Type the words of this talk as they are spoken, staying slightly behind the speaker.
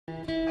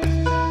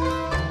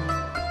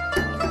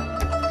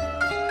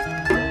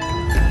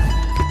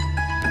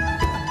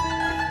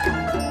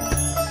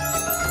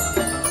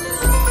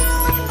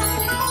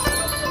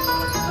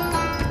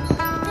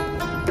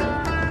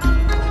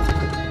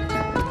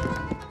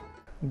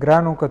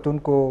ګرانو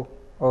کتونکو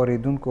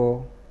اوریدونکو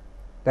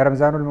د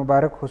رمضان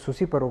المبارک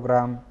خصوصي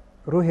پروګرام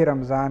روح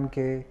رمضان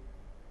کې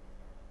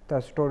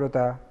تاسو ټولو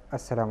ته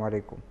السلام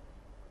علیکم.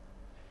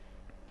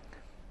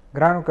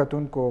 ګرانو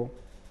کتونکو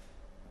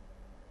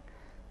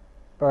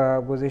په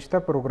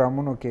گذشته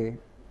پروګرامونو کې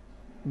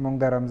موږ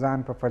د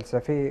رمضان په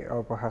فلسفې او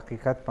په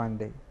حقیقت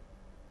باندې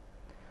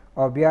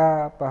او بیا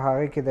په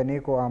هغې کې د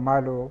نیکو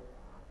اعمالو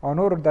او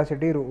نور داسې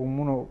ډېرو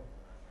علومونو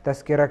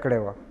تذکره کړې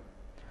وه،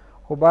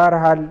 خو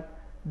بهرحال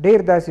ډېر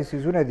داسې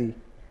څیزونه دي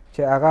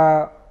چې هغه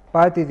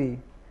پاتې دي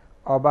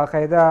او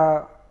باقاعده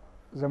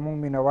زموږ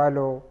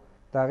مینوالو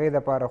د هغې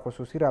دپاره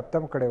خصوصي رابطه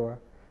م کړې وه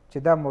چې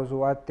دا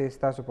موضوعات دی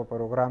ستاسو په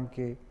پروګرام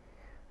کې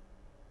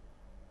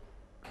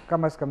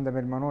کم از کم د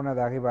مېلمنو نه د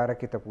هغې باره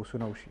کې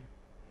تپوسونه وشي.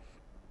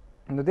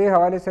 نو دې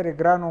حوالې سره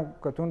ګرانو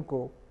کتونکو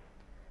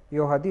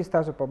یو حدیث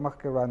تاسو په مخ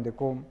کې وړاندې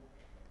کوم.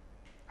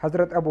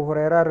 حضرت ابو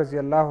هریره رضی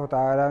الله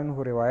تعالی عنه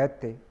روایت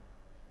دی،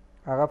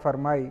 هغه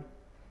فرمایي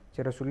چې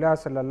رسول الله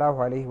صلی الله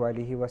علیه و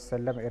آله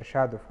وسلم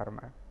ارشاد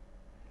فرمایي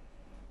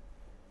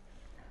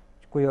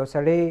کو یو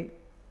سړی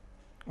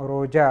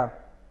روژه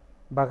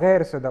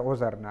بغیر څه د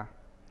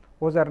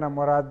عذر نه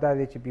مراد دا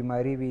دی چې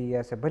بیماري وي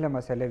یا څه بله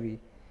مسله وي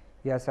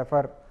یا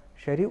سفر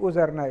شرعي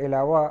عذر نه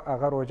علاوه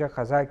هغه روژه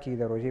قضا کړي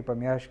د روژې په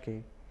میاشت کې،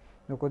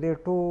 نو که دی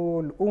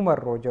ټول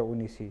عمر روژه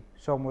ونیسي،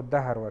 صوم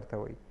الدهر ورته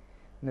وایي،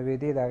 نو دی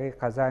د هغې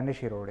قضا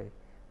نشي روړی.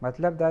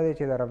 مطلب دا دی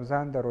چې د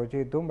رمضان د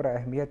روژې دومره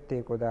اهمیت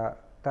دی، کو دا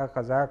تا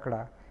قضا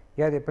کړه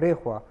یا دې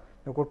پرېښوه،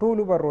 نو که ټول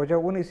عمر روژه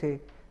ونیسې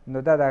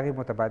نو دا د هغې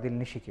متبادل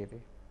نشي کېدی.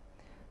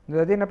 نو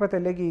د دې نه پته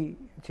لګي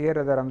چې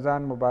یاره د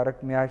رمضان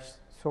مبارک میاشت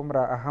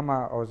څومره اهمه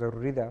او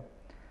ضروري ده.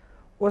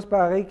 اوس په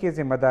هغې کې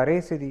ذمهدارۍ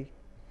څه دي؟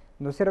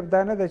 نو صرف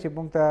دا نه ده چې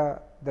موږ ته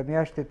د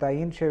میاشتې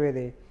تعیین شوی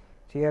دی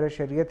چې یاره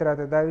شریعت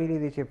راته دا ویلي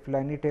دی چې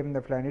فلاني ټیم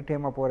د فلاني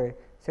ټیمه پورې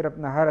صرف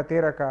نهاره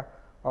تېره که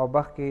او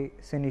بخت کې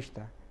څه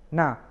نشته،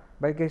 نه،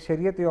 بلکې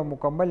شریعت یو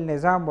مکمل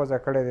نظام وضع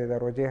کړی دی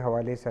د روژې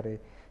حوالې سره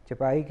چې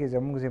په هغې کې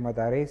زموږ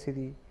ذمهدارۍ څه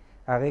دي،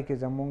 هغې کې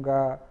زموږ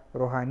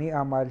روحاني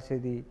اعمال څه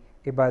دي،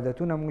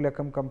 عبادتونه موږ له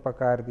کم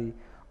پکار دي،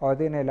 او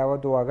دې نه علاوه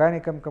دعاګانې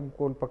کم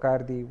کول پکار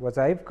دي،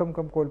 وظایف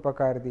کم کول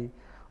پکار دي،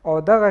 او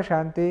دغه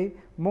شانتې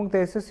موږ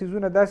ته څه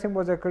څیزونه داسې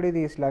وضع کړي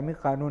دي اسلامي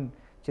قانون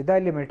چې دا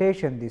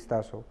لیمیټیشن دي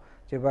ستاسو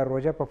چې به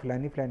روژه په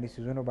فلاني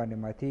څیزونو باندې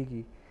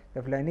ماتیږي،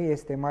 د فلاني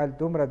استعمال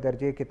دومره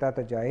درجې کې تا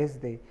ته جایز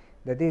دی،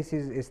 د دې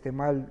څیز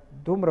استعمال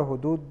دومره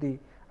حدود دي،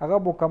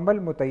 هغه مکمل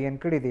متعین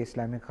کړي دی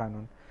اسلامي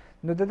قانون.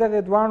 نو د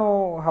دغې دواړو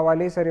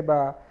حوالې سره به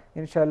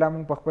انشاءالله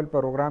موږ په خپل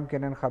پروګرام کې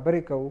نن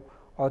خبرې کوو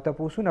او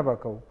تپوسونه به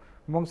کوو.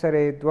 موږ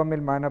سره دوه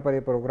میلمانه په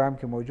دې پروګرام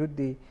کې موجود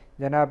دي،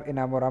 جناب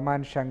انعام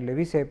الرحمن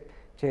شنګلوي صاحب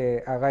چې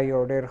هغه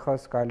یو ډېر ښه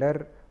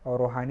سکالر او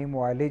روحاني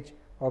معالج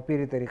او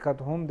پیر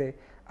طریقت هم دی.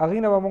 هغې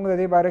نه به موږ د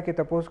دې باره کې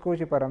تپوس کوو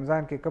چې په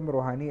رمضان کې کوم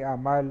روحاني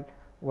اعمال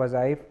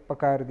وظایف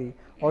پکار دي،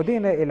 او دې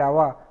نه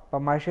علاوه په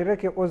معاشره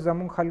کې اوس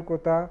زموږ خلکو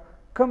ته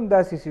کم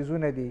داسې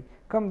څیزونه دي،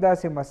 کم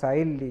داسې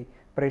مسایل دي،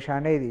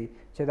 پریشانۍ دي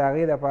چې د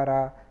هغې دپاره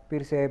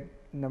پیر صاحب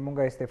نه موږ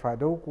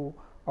استفاده وکړو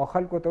او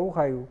خلکو ته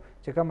وښایو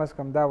چې کم از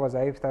کم دا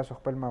وظایف تاسو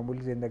خپل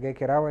معمولي زندګۍ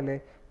کې راولئ،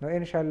 نو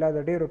انشاءالله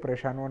د ډېرو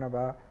پریشانو نه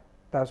به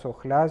تاسو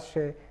خلاص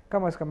شئ،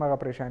 کم از کم هغه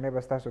پریشانۍ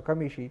به ستاسو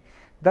کمې شي.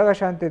 دغه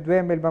شانتې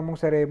دویم میلمه موږ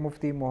سره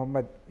مفتی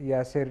محمد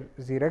یاسر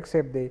زیرک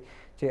صاحب دی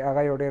چې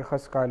هغه یو ډېر ښه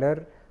سکالر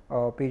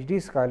او پی ایچ ډي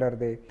سکالر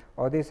دی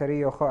او دې سره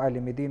یو ښه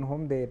عالم دین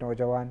هم دی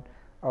نوجوان،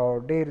 او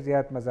ډېر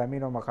زیات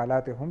مضامین او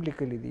مقالات هم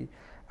لیکلي دي،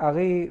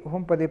 هغې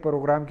هم په دې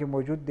پروګرام کې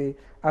موجود دی.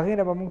 هغې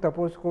نه به موږ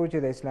تپوس کوو چې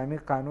د اسلامي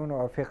قانون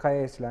او فقه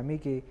اسلامي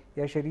کې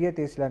یا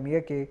شریعت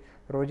اسلامیه کې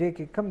روژې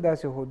کې کم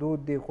داسې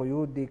حدود دي،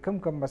 قیود دي،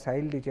 کم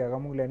مسایل دي چې هغه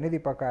موږ له نه دي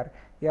پکار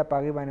یا په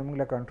هغې باندې موږ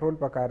له کنټرول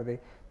پکار دی.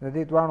 د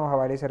دې دواړو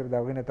حوالې سره د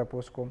هغوی نه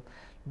تپوس کوم.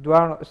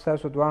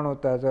 ستاسو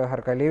دواړو ته زه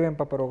هرکلی وایم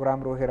په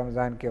پروګرام روح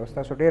رمضان کې، او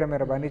ستاسو ډېره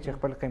مهرباني چې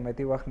خپل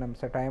قیمتي وخت نه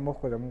څه ټایم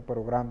وښکو زموږ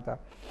پروګرام ته.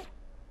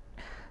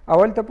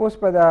 اول تپوس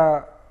په د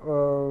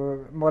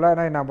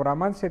مولانا انعام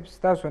الرحمن صاحب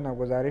ستاسو نه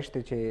گزارش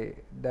دی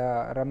چې د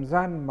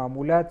رمضان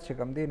معمولات چې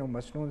کوم دی نو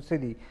مسنون څه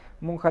دي؟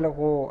 مونږ خلک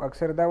خو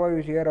اکثر دا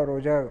وایو چې یاره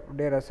روژه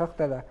ډېره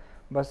سخته ده،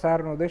 بس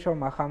سهار نو دش او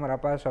ماښام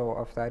راپاس او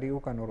افطاري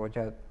وکړه نو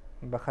روژه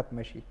به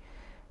ختمه شي.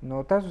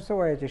 نو تاسو څه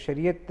وایئ چې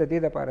شریعت د دې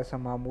دپاره څه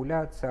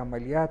معمولات، څه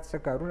عملیات، څه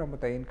کارونه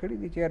متعین کړي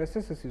دي چې یاره څه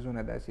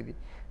څیزونه داسې دي؟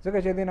 ځکه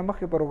چې دې نه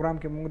مخکې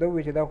پروګرام کې مونږ دا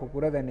ووایو چې دا خو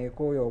پوره د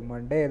نیکو یو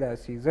منډی ده،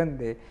 سیزن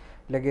دی،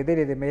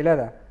 لګېدلې د میله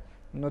ده،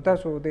 نو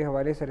تاسو دې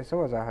حوالې سره څه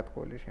وضاحت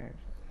کولی شئ؟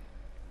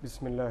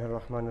 بسم الله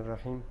الرحمن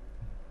الرحیم.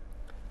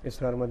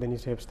 اسرار مدني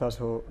صاحب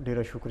ستاسو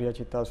ډېره شکریه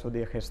چې تاسو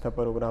دې ښایسته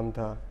پروګرام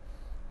ته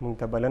موږ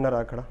ته بلنه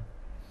راکړه.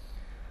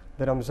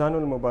 د رمضان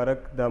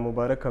المبارک دا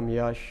مبارکه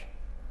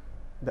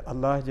میاشت د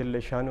الله جل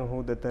شانه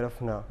د طرف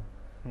نه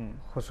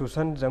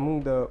خصوصا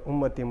زموږ د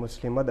امت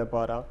مسلمه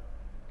دپاره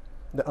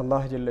د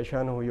الله جل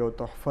شانه یو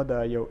تحفه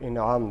ده، یو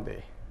انعام دی.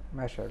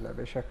 ماشاءالله،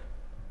 بشک.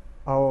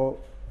 او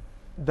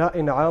دا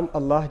انعام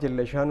الله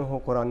جل شانه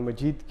قرآن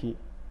مجید کی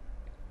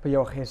په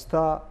یو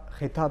ښایسته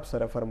خطاب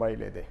سره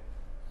فرمایلی دی.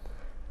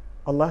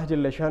 الله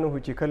جل شانه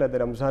چې کله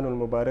د رمضان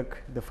المبارک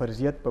د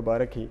فرضیت په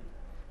باره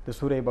کې د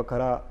سوره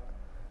بقره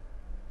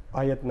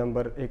آیت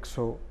نمبر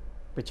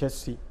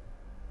 185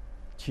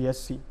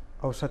 86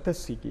 او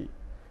 87 کې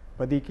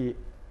په دې کې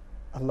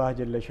الله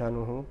جل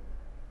شانه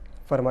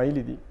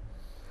فرمایلی دي.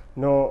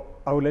 نو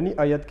اولنی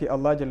آیت کې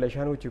الله جل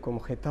شانه چې کوم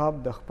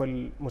خطاب د خپل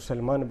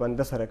مسلمان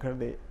بنده سره کړ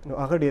دی نو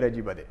هغه ډېر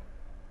عجیبه دی.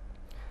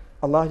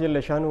 الله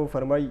جل شانه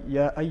فرمای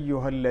یا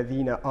ایها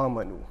الذین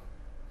آمنو،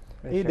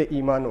 ای د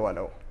ایمان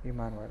والو.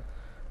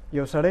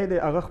 یو سړی دی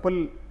هغه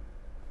خپل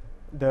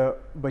د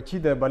بچی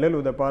د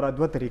بللو دپاره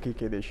دوه طریقې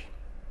کیدی شي.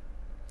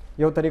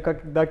 یو طریقه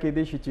دا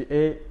کیدی شي چې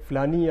ای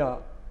فلانی یا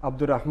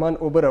عبدالرحمن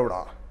اوبه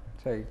راوړه،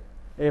 صحیح،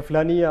 ای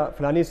فلانی یا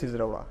فلانی سیز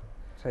راوړه.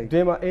 صحیح.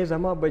 دویمه ای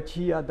زما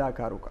بچی یا دا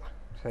کار وکړه.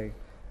 صحیح.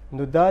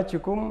 نو دا چې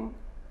کوم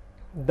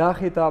دا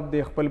خطاب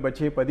دی خپل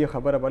بچی په دې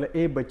خبره بله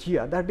ای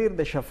بچیا، دا ډېر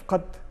د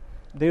شفقت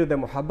ډېر د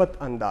محبت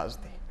انداز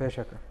دی.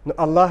 بېشکه. نو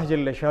الله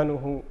جل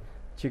شانه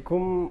چې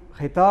کوم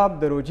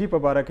خطاب د روجي په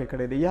باره کې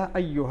کړی دی یا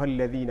ایها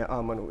الذین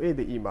آمنو، ای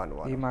د ایمان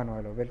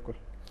والو. بالکل.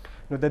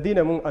 نو د دې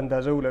نه مونږ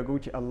اندازه ولګو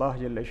چې الله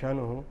جل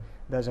شانه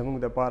دا زموږ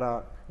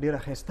دپاره ډېره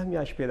ښایسته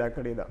میاشت پیدا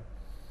کړې ده.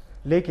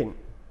 لیکن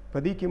په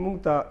دې کې مونږ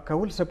ته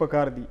کول څه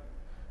پکار دي؟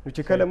 نو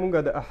چې کله مونږ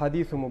د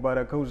احادیثو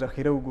مبارکو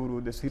ذخیره وګورو،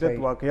 د سیرت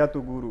واقعات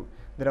وګورو،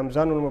 د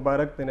رمضان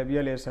المبارک د نبی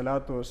علیه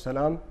الصلاة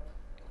والسلام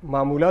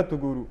معمولات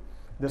وګورو،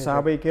 د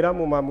صحابه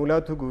کرامو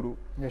معمولات وګورو،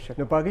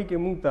 نو په هغې کې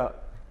مونږ ته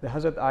د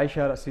حضرت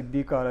عائشه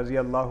صدیقه رضی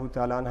الله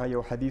تعالی عنها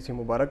یو حدیث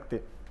مبارک دی.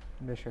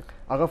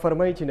 هغه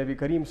فرمایي چې نبی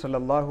کریم صلی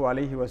الله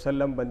علیه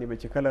وسلم باندې به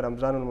چې کله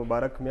رمضان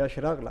المبارک میاشت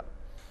راغله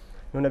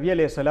نو نبی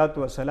علیه الصلاة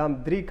والسلام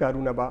 3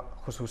 کارونه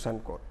به خصوصا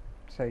کول.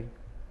 صحیح.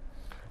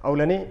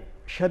 اولنې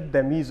شد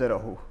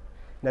میزره،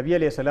 نبی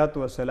علیه الصلاة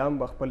والسلام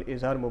به خپل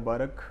ازار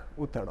مبارک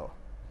وتړو.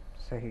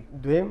 صحیح.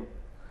 دویم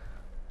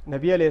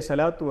نبی علیه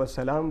الصلاة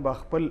والسلام به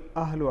خپل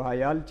اهل و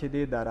عیال چې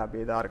دی دا را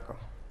بیدار کړ.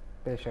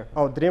 بېشکه.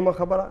 او دریمه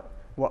خبره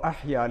و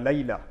احیا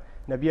لیله،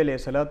 نبی علیه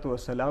الصلاة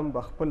والسلام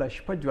به خپله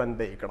شپه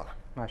ژوندۍ کړه.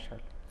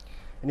 ماشاءالله.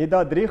 یعنې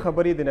دا 3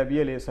 خبرې د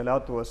نبی علیه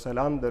الصلاة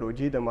والسلام د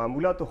روجې د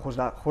معمولاتو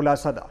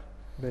خلاصه ده.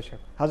 بېشکه.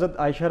 حضرت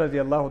عائشه رضی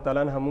الله تعالی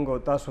عنها مونږ او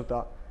تاسو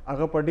ته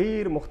هغه په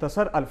ډېر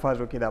مختصر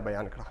الفاظو کې دا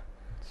بیان کړه.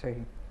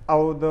 صحیح.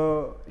 او د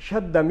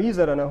شد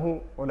میزر نه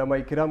علماء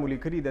کرامو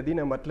لیکلي د دې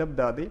نه مطلب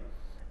دا دی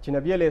چې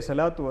نبی علیه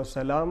الصلاة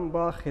والسلام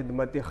به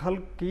خدمت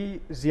خلق کې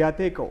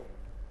زیاتې کو،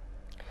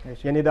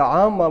 یعنی د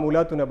عام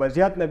معمولاتو نه به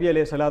زیات نبی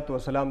علیه الصلاة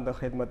والسلام د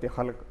خدمت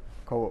خلق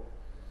کو.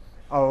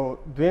 او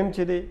دویم چې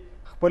دی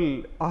خپل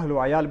اهل و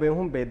عیال به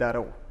هم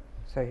بیدارو.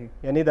 صحیح.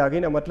 یعنی د هغې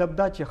نه مطلب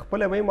دا چې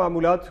خپله به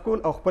معمولات کول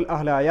او خپل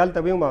اهل عیال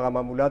ته به هم هغه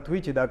معمولات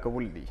وي چې دا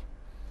کول دي.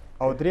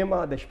 او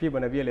دریمه د شپې به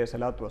نبی علیه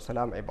الصلاة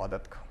والسلام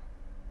عبادت کو.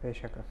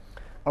 بېشکه.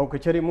 او که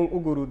چېرې مونږ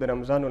وګورو د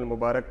رمضان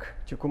المبارک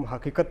چې کوم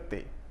حقیقت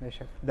دی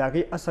د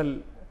هغې اصل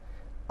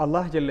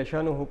الله جل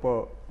شانه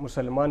په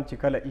مسلمان چې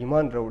کله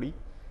ایمان راوړي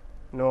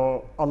نو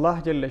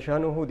الله جل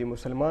شانه د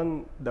مسلمان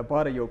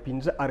دپاره یو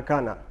 15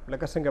 ارکانه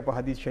لکه څنګه په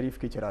حدیث شریف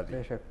کې چې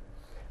راځي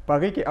په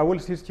هغې کې اول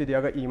څیز چې دی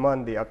هغه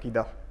ایمان دی،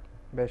 عقیده.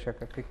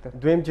 بېشکه. ټیک ده.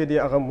 دویم چې دی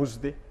هغه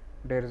مزد دی،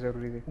 ډېر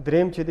ضروري دی.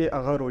 دریم چې دی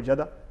هغه روژه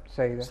ده.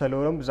 صحیح ده.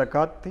 څلورم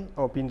زکات دی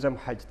او پنځم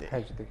حج دی.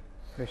 حج دی.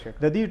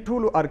 د دې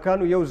ټولو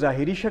ارکانو یو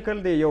ظاهري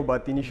شکل دی، یو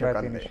باطني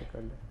شکل دی.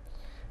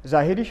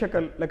 ظاهري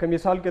شکل لکه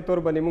مثال کې طور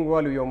باندې مونږ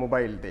والو یو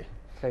موبایل دی،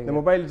 د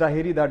موبایل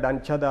ظاهري دا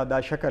ډانچه ده،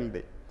 دا شکل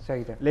دی.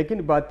 صحیح ده.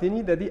 لیکن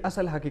باطني د دې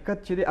اصل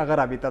حقیقت چې دی هغه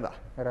رابطه ده.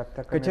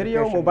 که چېرې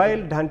یو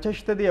موبایل ډانچه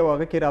شته دی او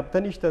هغه کې رابطه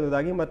نشته نو د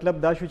هغې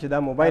مطلب دا شو چې دا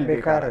موبایل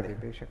بېکاره دی.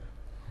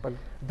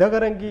 دغه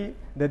رنګې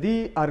د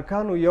دې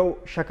ارکانو یو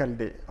شکل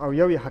دی او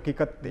یو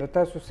حقیقت دی. د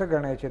تاسو څه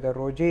ګڼئ چې د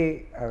روژې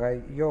هغه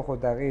یو خو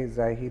د هغې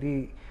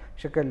ظاهري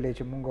شکل دی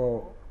چې مونږ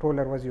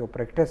ټوله ورځ یو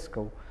پریکټس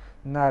کوو،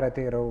 ناره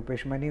تېروو،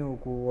 پېشمني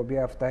وکړو او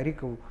بیا افطاري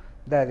کوو،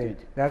 دا دی.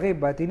 د هغې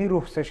باطني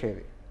روح څه شی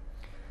دی؟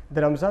 د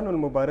رمضان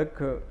المبارک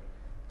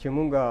چې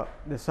مونږ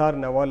د سار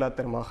نه واله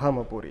تر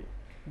ماښامه پورې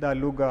دا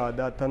لوږه،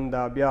 دا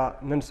تنده، بیا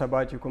نن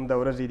سبا چې کوم د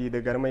ورځې دي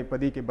د ګرمۍ په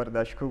دې کې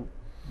برداشت کوو،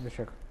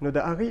 نو د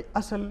هغې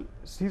اصل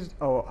سیز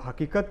او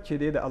حقیقت چې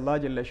دی د الله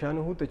جل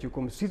شانه ته چې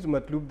کوم سیز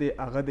مطلوب دی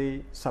هغه دی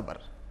صبر.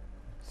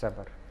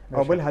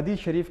 او بل حدیث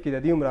شریف کې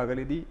د دې هم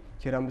راغلی دی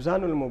چې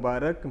رمضان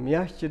المبارک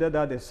میاشت چې ده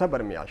دا د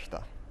صبر میاشت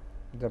ده.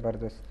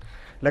 زبردست.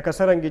 لکه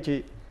څرنګې چې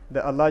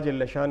د الله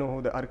جل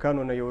شانه د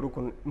ارکانو نه یو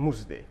رکن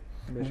مز دی.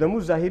 د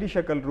مز ظاهري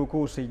شکل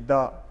رکوع،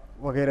 سجده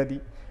وغیره دي،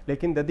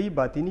 لیکن د دې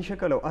باطني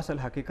شکل او اصل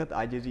حقیقت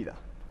عاجزي ده.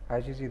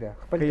 عاجزي ده.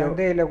 خپل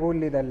تندی یې لګول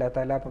دي د الله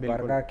تعالی په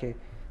بارګاه کې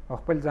او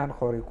خپل ځان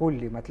خورې کول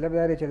دي. مطلب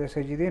دا دی چې د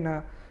سجدې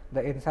نه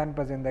د انسان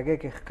په زندګۍ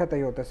کې ښکته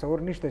یو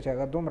تصور نشته چې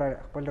هغه دومره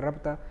خپل رب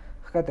ته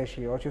ښکته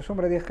شي او چې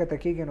څومره دی ښکته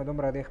کېږي نو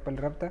دومره دی خپل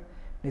رب ته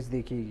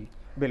نږدې کېږي.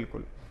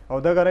 بالکل. او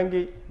دغه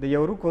رنګې د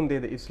یو رکن دی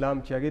د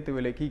اسلام چې هغې ته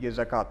ویلی کېږي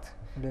زکات.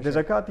 د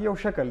زکات یو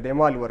شکل دی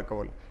مال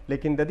ورکول،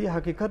 لیکن د دې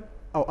حقیقت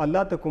او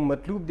الله ته کوم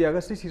مطلوب دی هغه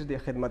څه چیز دی؟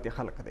 خدمت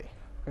خلق دی.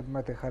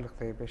 خدمت خلق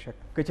دی. بېشک.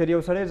 که چېرې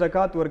یو سړی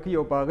زکات ورکوي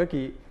او په هغه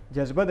کې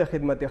جذبه د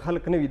خدمت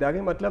خلق نه وي د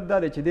هغې مطلب دا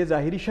دی چې دی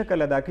ظاهري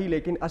شکل ادا کوي،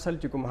 لیکن اصل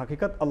چې کوم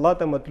حقیقت الله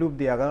ته مطلوب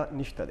دی هغه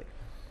نشته دی.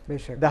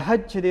 بېشک. د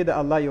حج چې دی د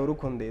الله یو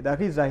رکن دی، د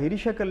هغې ظاهري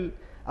شکل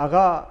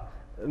هغه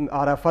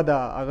عرفه ده،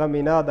 هغه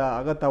مینا ده،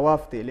 هغه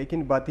طواف دی،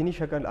 لیکن باطني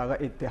شکل هغه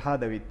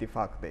اتحاد او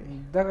اتفاق دی.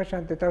 دغه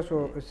شانتې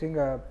تاسو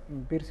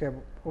څنګه پیر صاحب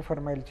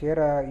وفرمیل چې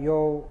یاره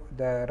یو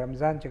د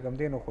رمضان چې کوم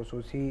دی نو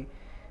خصوصي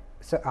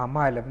څه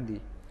اعمال هم دي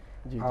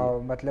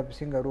او مطلب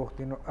څنګه روغ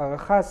دي، نو هغه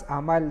خاص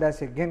اعمال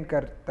داسې ګن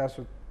کر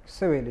تاسو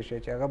څه ویلی شئ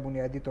چې هغه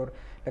بنیادي طور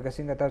لکه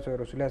څنګه تاسو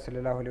رسول الله صلی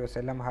الله علیه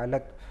وسلم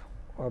حالت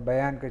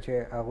بیان کړ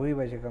چې هغوی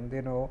به چې کوم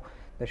دی نو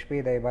د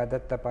شپې د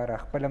عبادت لپاره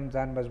خپل هم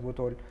ځان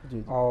مضبوطول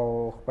او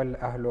خپل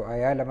اهل و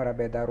عیال هم را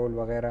بیدارول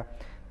وغیره.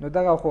 نو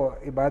دغه خو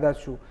عبادت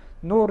شو.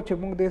 نور چې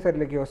موږ دې سره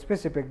لږ یو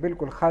سپیسیفیک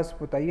بالکل خاص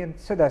متعین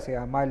څه داسې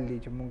اعمال دي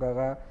چې موږ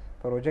هغه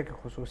په روژه کې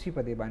خصوصي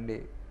په دې باندې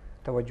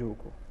توجه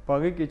وکړو؟ په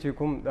هغې کې چې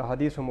کوم د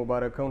حدیثو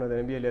مبارکونه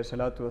د نبي علیه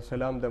الصلاة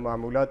والسلام د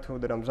معمولاتو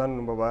د رمضان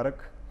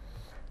مبارک،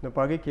 نو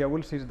په هغې کې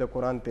اول څیز د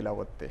قرآن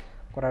تلاوت دی،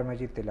 قرآن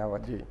مجید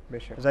تلاوت. جی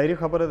بشک ظاهري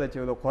خبره ده چې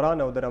د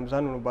قرآن او د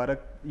رمضان مبارک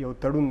یو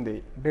تړون دی،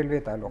 ډېر لوی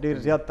تعلق، ډېر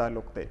زیات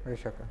تعلق دی.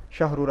 بشکه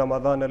شهر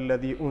رمضان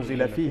الذي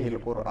انزل فيه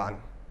القرآن،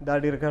 دا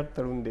ډېر ګډ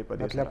تړون دی په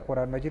دې مطلب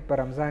قرآن مجید په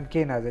رمضان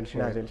کې نازل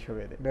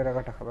شوی دی. ډېره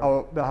غټه خبره.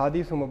 او د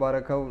حدیثو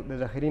مبارکو د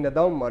ذخیرې نه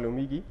دا هم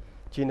معلومیږي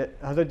چې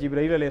حضرت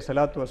جبرائیل علیه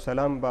الصلاة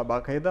والسلام با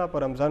باقاعده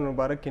په رمضان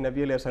مبارک کې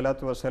نبی علیه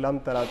الصلاة والسلام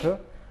ته راته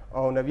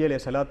او نبی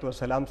علیه الصلاة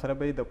والسلام سره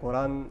به د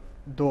قرآن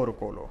دور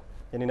کولو،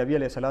 یعنی نبی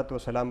علیه الصلاة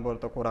والسلام به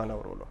ورته قرآن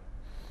اورولو.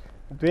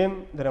 دویم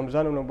د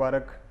رمضان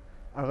مبارک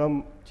هغه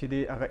چې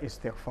دی هغه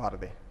استغفار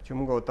دی چې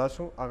موږ او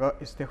تاسو هغه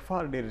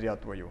استغفار ډېر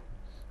زیات ویو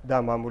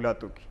دا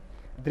معمولاتو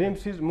کې. دریم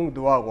څیز موږ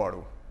دعا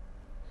غواړو.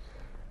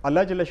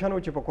 الله جل شانو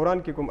چې په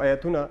قرآن کې کوم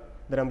آیتونه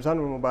د رمضان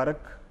مبارک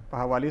په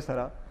حوالې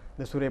سره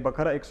د سورې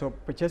بقره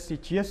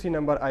 185-86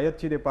 نمبر آیت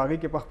چې دی په هغې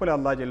کې په خپله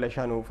الله جل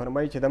شانو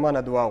فرمایي چې د ما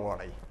نه دعا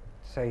غواړئ.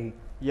 صحیح.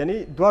 یعنی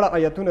دواړه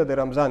آیتونه د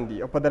رمضان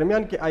دي او په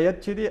درمیان کې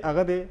آیت چې دی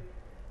هغه دی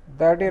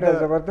دا ډېره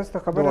زبردسته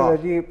خبره ده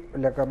جی.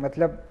 لکه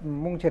مطلب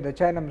مونږ چې د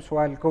چا نه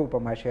سوال کوو په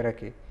معاشره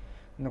کې،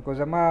 نو که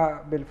زما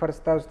بالفرض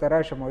تاسو ته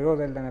راشم او یو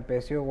ځل دنه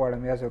پیسې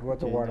وغواړم یا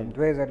ضرورت وغواړم،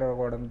 دوی ځله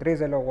وغواړم، درې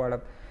ځله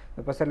وغواړم،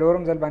 نو په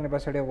څلورم ځل باندې به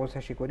سړی غوسه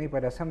شي، کنی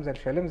په لسم ځل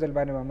شلم ځل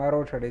باندې به ما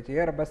راوشړی چې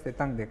یاره بس دې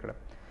تنګ دې کړم.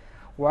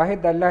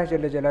 واحد د الله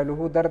جل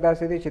جلاله در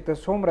داسې دی چې ته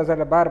څومره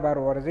ځله بار بار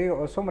ورځې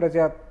او څومره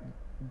زیات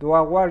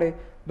دعا غواړې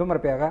دومره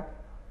پې هغه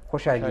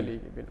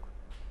خوشحالېږي.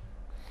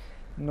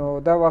 نو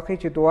دا واقعي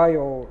چې دعا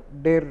یو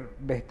ډېر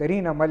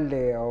بهترین عمل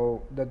دی او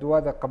د دعا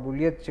د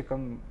قبولیت چې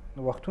کوم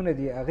وختونه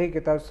دي هغې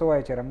کې تاسو څه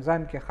وایئ چې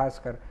رمضان کې خاص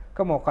کر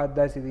کوم اوقات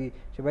داسې دي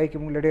چې په هغې کې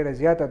موږ له ډېره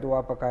زیاته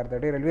دعا پکار ده،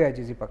 ډېره لوی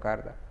عاجزي پکار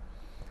ده؟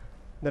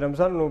 د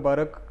رمضان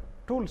مبارک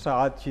ټول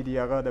ساعت چې دي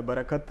هغه د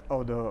برکت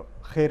او د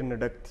خیر نه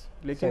ډک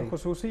دي، لیکن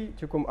خصوصي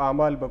چې کوم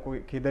اعمال به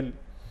کېدل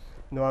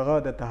نو هغه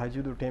د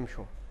تهجدو ټیم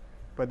شو.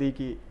 په دې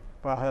کې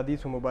په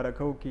حدیثو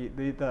مبارکو کې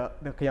دې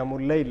ته د قیام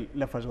اللیل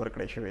لفظ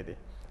ورکړی شوی دی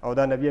او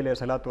دا نبی علیه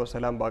الصلاة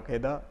والسلام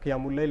باقاعده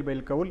قیام اللیل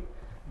بیل کول،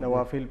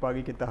 نوافل په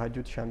هغې کې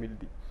تهجد شامل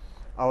دي.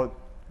 او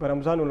په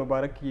رمضان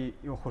المبارک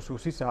کې یو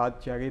خصوصي ساعت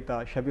چې هغې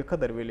ته شب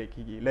قدر ویلی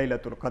کېږي،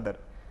 لیلة القدر،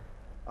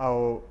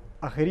 او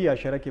اخري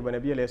عشره کې به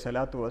نبی علیه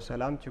الصلاة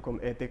والسلام چې کوم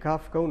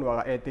اعتکاف کوو نو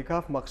هغه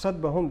اعتکاف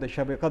مقصد به هم د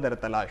شب قدر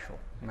تلاش شو.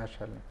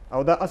 ماشاءالله.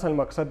 او دا اصل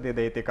مقصد دی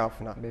د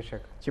اعتکاف نه،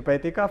 بېشک چې په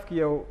اعتکاف کې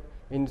یو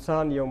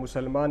انسان یو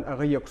مسلمان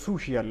هغه یکسو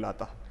شي الله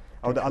ته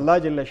او د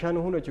الله جل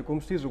شانه نه چې کوم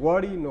څیز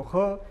غواړي نو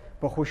ښه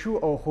په خشوع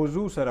او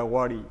خضوع سره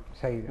غواړي.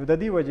 صحیح. نو د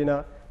دې وجې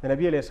نه د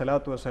نبي علیه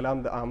الصلاة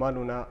والسلام د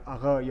اعمالو نه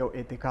هغه یو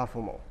اعتکاف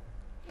هم و.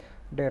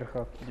 ډېر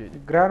ښه.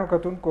 ګرانو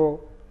کتونکو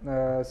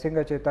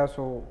څنګه چې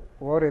تاسو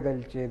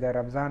واورېدل چې د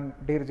رمضان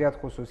ډېر زیات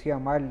خصوصي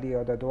اعمال دي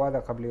او د دعا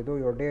د قبلېدو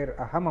یو ډېر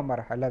اهمه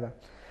مرحله ده.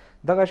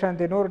 دغه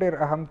شانتې نور ډېر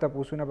اهم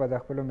تپوسونه به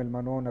د خپلو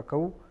میلمنو نه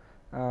کوو.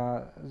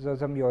 زه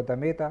ځم یو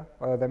دمې ته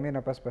او د دمې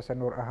نه پس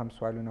نور اهم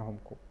سوالونه هم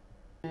کوو.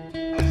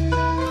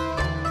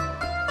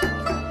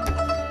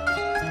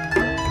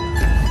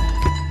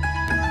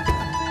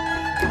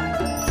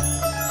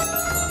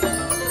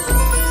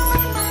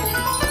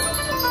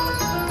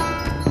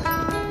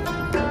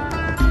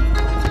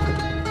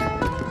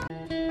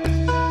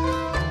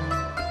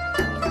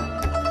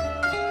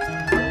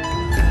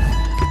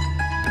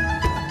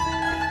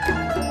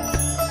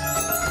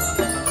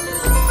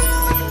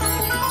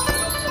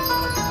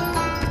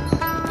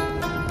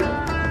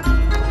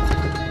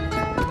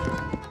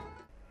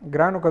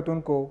 ګرانو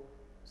کتونکو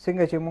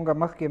څنګه چې مونږ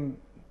مخکې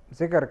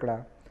ذکر کړه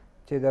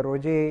چې د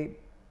روژې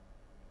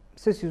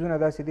څه څیزونه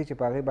داسې دي چې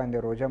په هغې باندې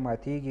روژه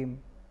ماتیږي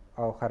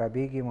او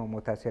خرابیږي او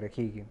متاثره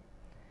کیږي،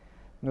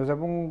 نو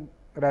زمونږ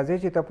راځئ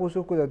چې تپوس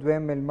وکړو د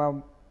دویم میلمه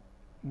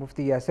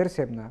مفتي یاسر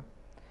صاحب نه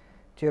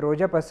چې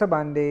روژه په څه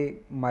باندې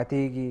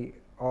ماتیږي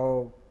او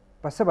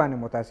په څه باندې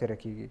متاثره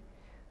کیږي.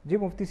 جی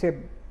مفتي صاحب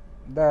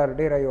دا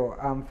ډېره یو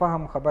عام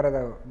فهم خبره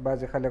ده،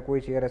 بعضې خلک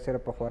وایي چې یاره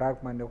صرف په خوراک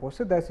باندې، خو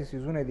څه داسې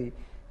څیزونه دي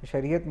چې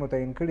شریعت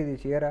متعین کړي دي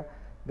چې یاره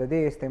د دې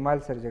استعمال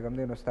سره چې کوم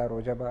دی نو ستا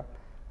روژه به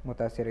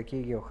متاثره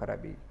کیږي او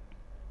خرابیږي؟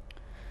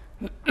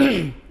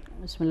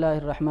 بسم الله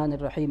الرحمن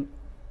الرحیم.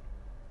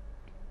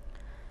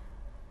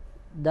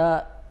 دا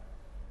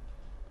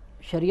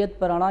شریعت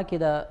پر رڼا کې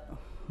د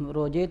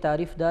روژې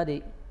تعریف دا دی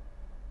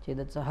چې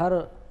د سحر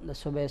د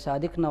صبح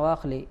صادق نه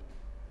واخلې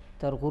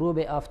تر غروب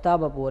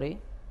آفتابه پورې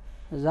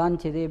ځان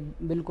چې دی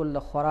بالکل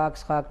د خوراک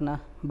څښاک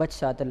نه بچ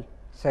ساتل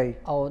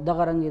صحیح او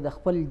دغه رنګ د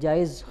خپل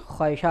جایز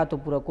خواهشاتو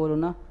پوره کولو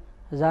نه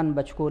ځان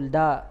بچ کول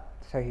دا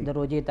صحیح د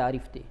روژې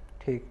تعریف دی.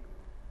 ٹھیک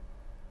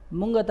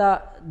مونږ ته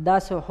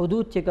داسې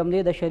حدود چې کوم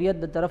دی د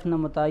شریعت د طرف نه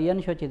متعین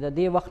شو چې د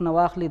دې وخت نه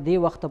واخلي دې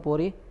وخته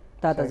پورې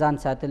تا ته ځان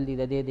ساتل دي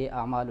د دې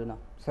اعمالو نه.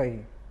 صحیح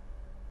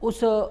اوس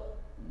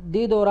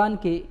دې دوران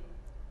کې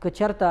که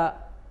چېرته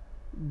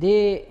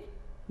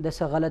د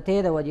څه غلطۍ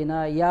د وجې نه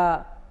یا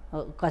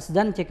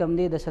قصدن چې کوم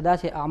دی د څه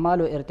داسې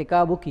اعمالو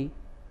ارتکاب وکړي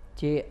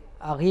چې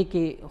هغې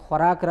کې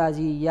خوراک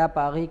راځي یا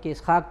په هغې کې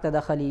څښاک ته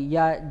دخلي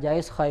یا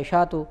جایز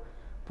خواهشاتو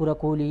پوره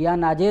کولی یا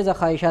ناجیزه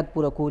خواهشات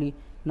پوره کولی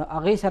نو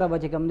هغې سره به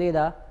چې کوم دی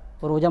دا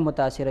روژه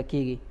متاثره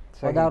کیږي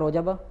او دا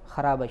روژه به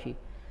خرابه شي.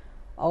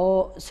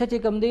 او څه چې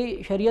کوم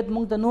دی شریعت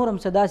موږ ته نور هم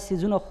څه داسې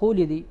څیزونه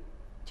ښولي دي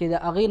چې د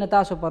هغې نه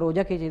تاسو په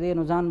روژه کې چې دی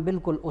نو ځان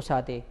بالکل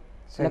وساتئ.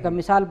 لکه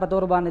مثال په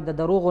طور باندې د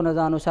دروغو نه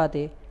ځان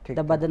وساتئ،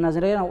 د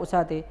بدنظرۍ نه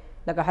وساتئ.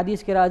 لکه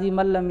حدیث کې راځي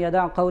من لم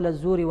یدع قول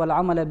الزور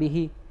والعمل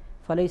به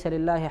فلیس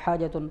لله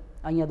حاجة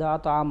ان یدع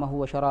طعامه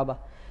و شرابه.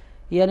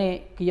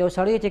 یعنې که یو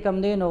سړی چې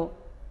کوم دی نو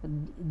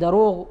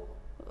دروغ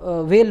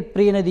ویل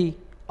پرې نه دي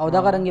او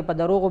دغه رنګې په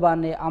دروغو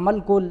باندې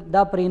عمل کول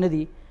دا پرې نه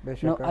دي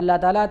نو الله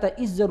تعالی ته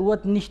هېڅ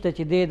ضرورت نشته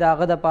چې دی د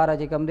هغه دپاره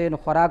چې کوم دی نو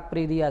خوراک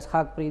پرېږدي یا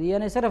څښاک پرېږدي.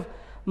 یعنې صرف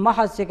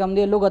محض چې کوم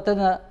دی لږه ته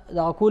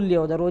دغه کول دی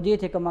او د روژې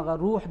چې کوم هغه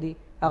روح دی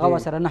هغه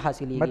ورسره نه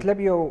حاصلېږي. مطلب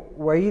یو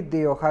وعید دی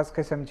یو خاص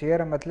قسم چې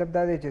یاره مطلب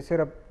دا دی چې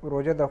صرف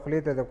روژه د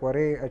خولې ته د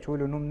کورې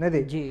اچولو نوم نه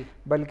دی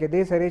بلکې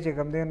دې سړی چې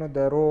کوم دی نو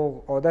د روغ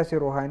او داسې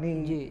روحاني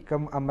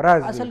کم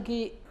امراض دي. اصل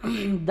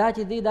کې دا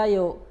چې دی دا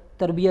یو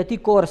تربیتي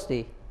کورس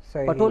دی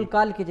په ټول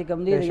کال کې چې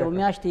کوم دی یو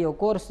میاشت یو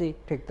کورس دی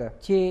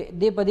چې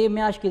دی په دې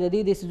میاشت کې د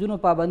دې څیزونو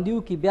پابندي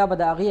وکړي بیا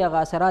به د هغې هغه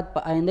اثرات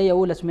په آینده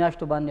 11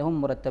 میاشتو باندې هم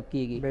مرتب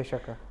کیږي.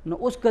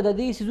 نو اوس که د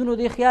دې څیزونو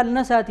دی خیال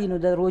نه ساتي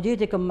نو د روژې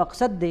چې کوم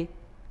مقصد دی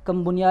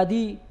کوم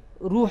بنیادي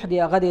روح دی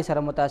هغه دې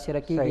سره متاثره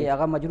کیږي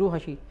هغه مجروح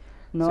شي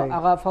نو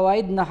هغه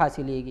فواید نه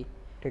حاصلېږي.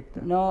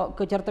 نو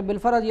که چېرته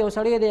بالفرض یو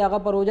سړی دی هغه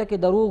په روژه کې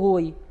دروغ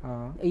ووایي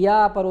یا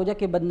په روژه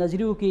کې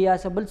بدنظري وکړي یا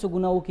څه بل څه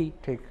ګناه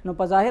وکړي نو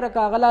په ظاهره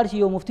که هغه لاړ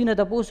شي یو مفتي نه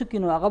تپوس وکړي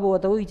نو هغه به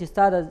ورته وایي چې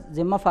ستا د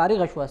ذمه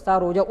فارغه شوه ستا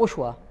روژه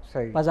وشوه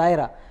په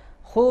ظاهره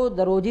خو د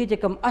روژې چې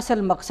کوم اصل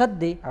مقصد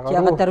دی چې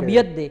هغه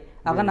تربیت دی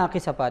هغه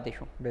ناقصه پاتې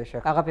شو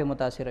هغه پرې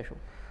متاثره شو.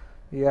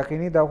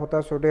 یقیني دا خو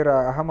تاسو ډېره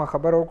اهمه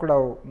خبره وکړه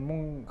او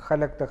موږ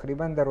خلک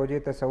تقریبا د روژې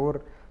تصور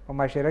په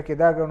معاشره کې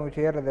دا ګڼو چې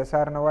یاره د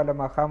سهار نه واله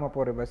ماښامه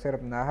پورې به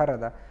صرف ناهاره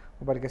ده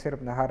بلکې صرف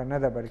نهاره نه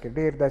ده بلکې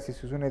ډېر داسې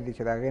څیزونه دي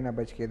چې د هغې نه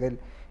بچ کېدل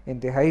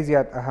انتهایي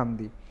زیات اهم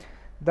دي.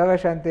 دغه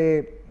شانتې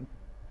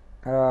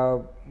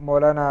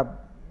مولانا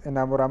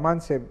انعام الرحمن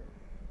صاحب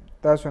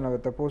تاسو نه به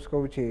تپوس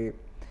کوو چې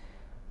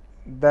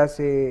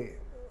داسې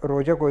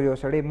روژه کو یو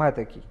سړی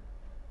ماته کي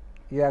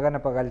یا هغه نه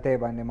په غلطۍ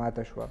باندې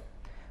ماته شوه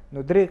نو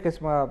درې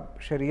قسمه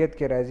شریعت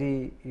کې راځي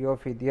یو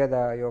فدیه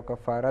ده یو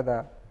کفاره ده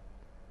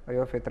او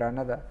یو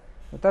فطرانه ده.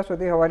 نو تاسو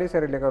دې حوالې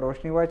سره لږه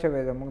روشني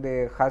واچوئ زموږ د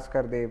خاص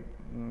کر د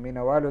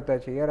مینوالو ته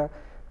چې یاره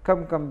کم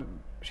کم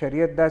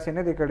شریعت داسې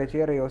نه دی کړی چې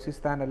یاره یو څیز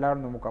تا نه لاړ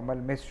نو مکمل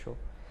مس شو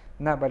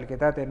نه بلکې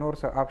تا ته نور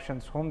څه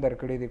آپشنس هم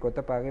درکړي دي که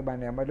ته په هغې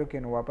باندې عمل وکړې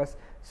نو واپس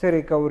څه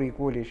ریکوري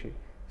کولی شي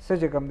څه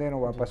چې کوم دی نو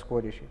واپس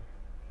کولی شي.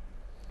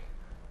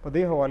 په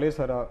دې حوالې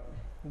سره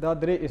دا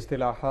درې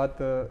اصطلاحات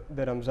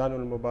د رمضان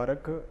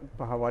المبارک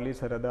په حوالې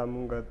سره دا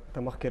مونږ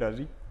ته مخکې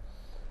راځي.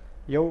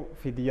 یو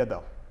فدیه ده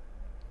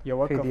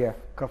یوه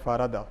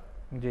کفاره ده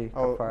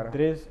او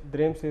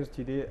دریم څیز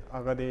چې دی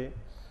هغه دی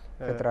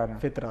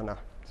فطرانه.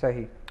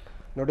 صحیح.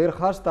 نو ډېر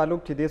خاص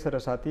تعلق چې دې سره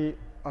ساتي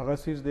هغه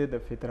څیز دی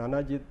د فطرانه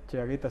چې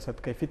هغې ته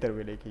صدقه فطر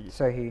ویلی کېږي.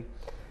 صحیح.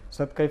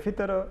 صدقه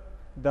فطر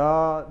دا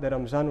د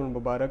رمضان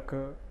المبارک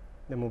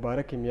د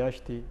مبارکې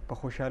میاشتې په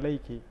خوشحالۍ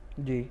کې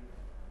جی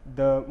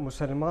د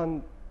مسلمان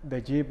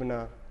د جیب نه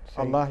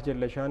الله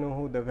جل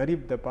شانه د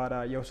غریب دپاره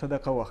یو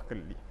صدقه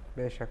واخیستل دي.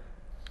 بېشک.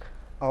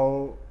 او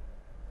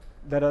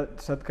د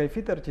صدقه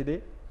فطر چې دی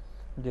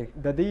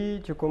د دې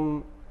چې کوم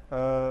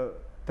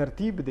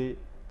ترتیب دی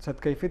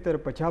صدقه فطر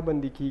په چا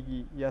باندې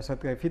کیږي یا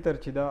صدقه فطر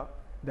چې دا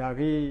د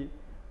هغې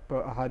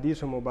په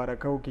احادیثو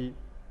مبارکو کې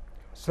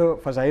څه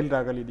فضایل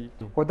راغلي دي.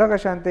 خو دغه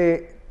شانتې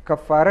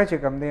کفاره چې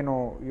کوم دی نو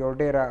یو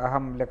ډېره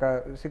اهم لکه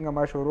څنګه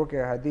ما شروع کې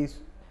حدیث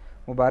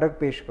مبارک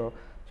پیش کړو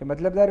چې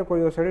مطلب دا دی که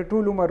یو سړی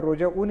ټول عمر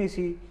روژه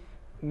ونیسي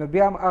نو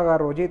بیا هم هغه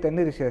روژې ته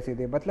نه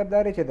رسېدی مطلب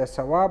دا دی چې د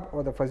ثواب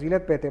او د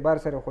فضیلت په اعتبار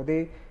سره خو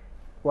دی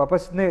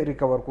واپس نه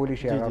ریکور کولی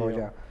شي هغه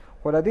روژه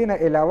خو د دې نه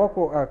علاوه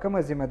کو کومه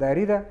ذمه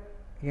داري ده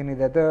یعنې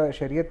د ده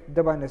شریعت د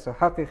باندې څه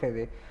حق ایښی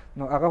دی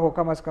نو هغه خو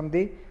کم از کم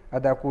دی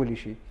ادا کولی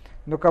شي.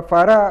 نو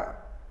کفاره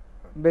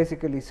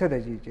بیسیکلی څه ده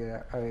جي چې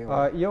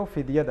یو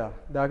فدیه ده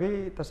د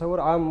هغې تصور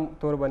عام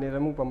طور باندې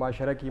زموږ په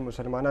معاشره کې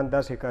مسلمانان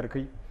داسې کار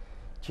کوي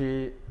چې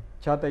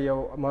چاته یو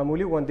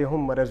معمولي غوندې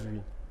هم مرض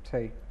وي.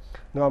 صحیح.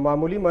 نو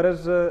معمولی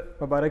مرض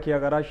په باره کې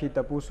هغه راشي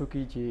تپوس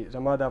وکړي چې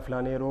زما د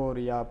فلانې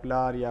رور یا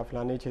پلار یا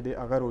فلانې چې دی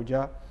هغه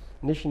روژه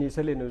نشي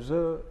نیسلی نو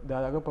زه د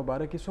هغه په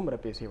باره کې څومره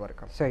پیسې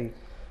ورکړم. صحیح.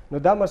 نو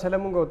دا مسله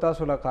مونږ او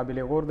تاسو له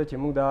قابل غور ده چې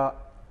مونږ دا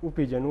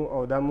وپېژنو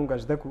او دا مونږ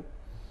زده کړو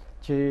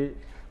چې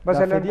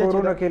مثلا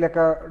کورونو کې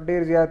لکه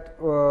ډېر زیات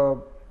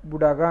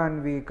بوډاګان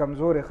وي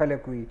کمزورې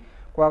خلک وي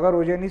خو هغه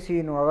روژه نیسي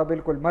نو هغه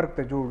بالکل مرګ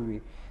ته جوړ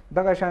وي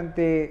دغه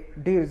شانتې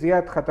ډېر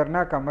زیات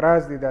خطرناک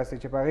امراض دي داسې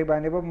چې په هغې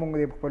باندې به مونږ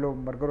د خپلو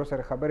ملګرو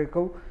سره خبرې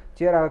کوو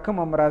چې هغه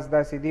کوم امراض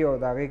داسې دي او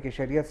د هغې کې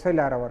شریعت څه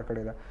لاره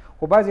ورکړې ده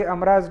خو بعضې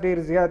امراض ډېر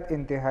زیات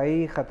انتهایي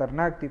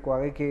خطرناک دي خو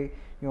هغې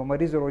کې یو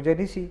مریض روژه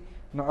نیسي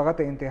نو هغه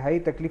ته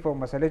انتهایي تکلیف او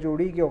مسله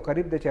جوړیږي او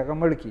قریب ده چې هغه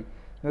مړ کړي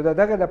نو د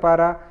دغه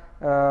دپاره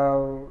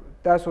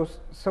تاسو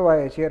څه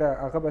وایئ چېرې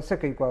هغه به څه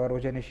کوي خو هغه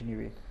روژه نشي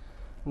نیوي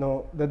نو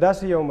د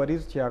داسې یو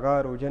مریض چې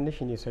هغه روژه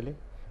نشي نیسلی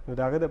نو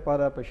د هغه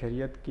دپاره په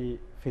شریعت کې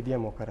فدیه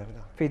مقرر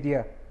ده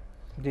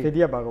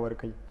فدیه به هغه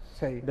ورکوي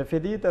د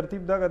فدیې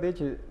ترتیب دغه دی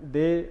چې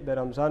د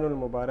رمضان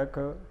المبارک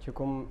چې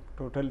کوم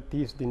ټوټل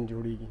 30 دن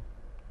جوړیږي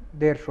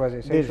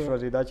 13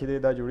 ورځې دا چې دی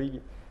دا جوړیږي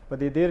په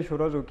دې 13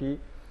 ورځو کې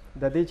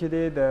د دې چې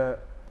دی د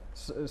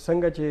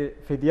څنګه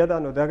چې فدیه ده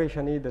نو دغه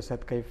شنې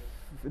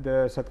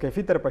د صدقه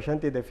فطر په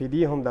شانتې د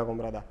فدیې هم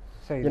دغومره ده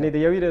یعنې د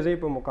یوې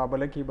ورځې په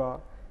مقابله کې به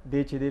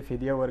دی چې دی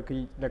فدیه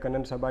ورکوي لکه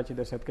نن سبا چې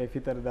د صدقه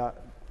فطر ده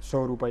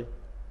 100 روپۍ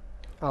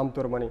عام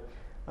طور باندې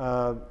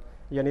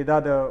یعنی دا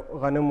د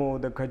غنمو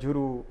د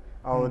کجورو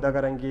او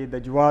دغه رنګې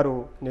د جوارو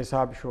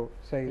نصاب شو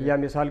یا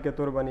مثال کے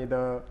طور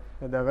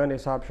باندې دغه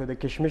نصاب شو د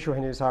کشمشو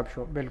نصاب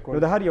شو نو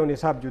د هر یو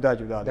نصاب جدا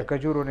جدا د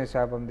کجورو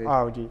نصاب هم دی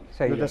او جی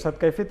نو د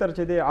صدقه فطر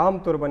چې دی عام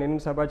طور باندې نن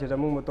سبا چې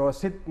زموږ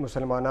متوسط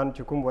مسلمانان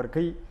چې کوم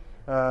ورکوي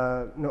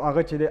نو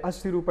هغه چې دی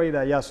 80 روپۍ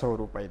ده یا 100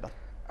 روپۍ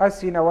ده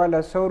 80 نه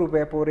والا 100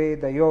 روپۍ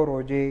پورې د یو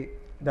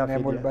روژې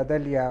نعم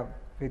البدل یا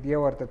فدیه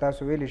ورته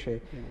تاسو ویلی شئ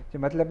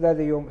چې مطلب دا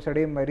د یو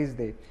سړی مریض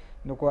دی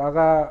نو کو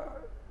هغه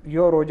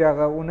یو روژه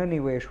هغه ونه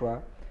نیوی شوه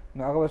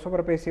نو هغه به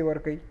څومره پیسې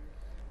ورکوي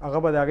هغه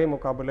به د هغې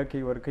مقابله کې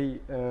ورکوي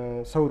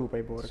 100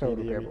 روپۍ به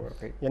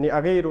ورکوي یعنی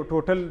هغې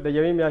ټوټل د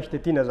یوې میاشتې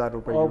 3000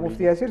 روپۍ او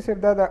مفتي یاسر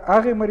صاحب دا د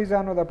هغې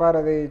مریضانو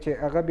دپاره دی چې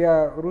هغه بیا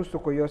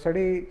وروستو کو یو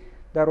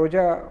سړی دا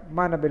روژه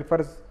ما نه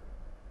بالفرض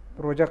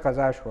روژه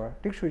قضا شوه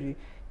ټیک شو جي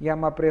یا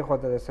ما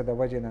پرېښوده د څه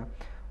د وجې نه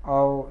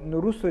او نو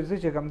وروستو زه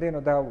چې کوم دی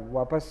نو دا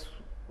واپس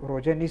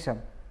روژه نیسم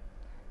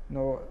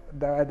نو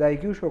د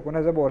ادایګي شو که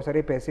نه زه به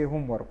ورسره پیسې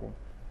هم ورکوم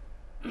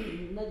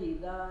نه جی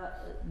دا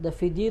د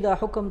فدیې دا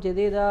حکم چې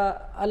دی دا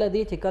هله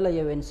دی چې کله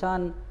یو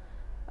انسان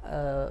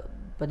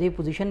په دې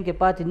پوزیشن کې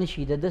پاتې نه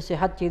شي د ده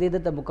صحت چې دی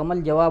ده ته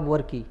مکمل جواب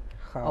ورکړي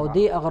او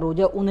دی هغه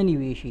روژه ونه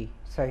نیوی شي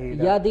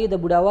یا دی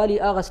د بوډاوالي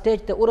هغه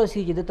سټیج ته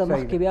ورسي چې ده ته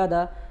مخکې بیا د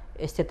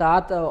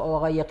استطاعت او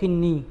هغه یقین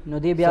نی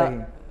نو دی بیا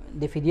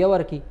د فدیه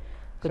ورکړي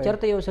که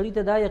چېرته یو سړي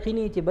ته دا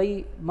یقین وي چې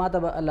بی ما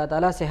ته به الله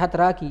تعالی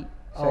صحت راکړي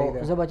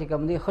او زه به چې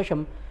کوم دی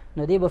خشم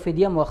نو دی به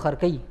فدیه مؤخر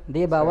کوي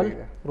دی به اول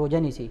روژه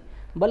نیسي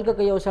بلکې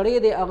که یو سړی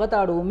دی هغه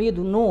ته اړ امید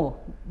نو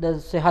د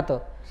صحت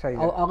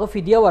او هغه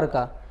فدیه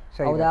ورکا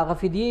او د هغه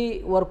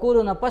فدیې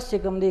ورکولو نه پس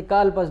چې کوم دی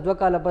کال پس 2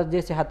 کاله پس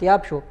دی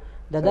صحتیاب شو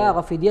د ده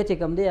هغه فدیه چې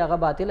کوم دی هغه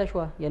باطله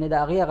شوه یعنی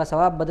د هغې هغه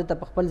ثواب به ده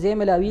ته په خپل ځای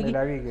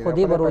ملاویږي خو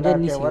دی به روژه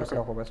نیسي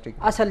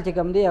اصل چې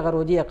کوم دی هغه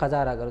روژې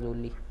قضا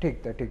راګرځولي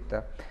ټیک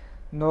ده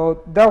نو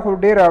دا خو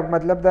ډېره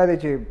مطلب دا دی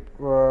چې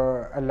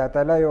الله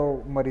تعالی یو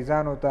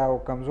مریضانو ته او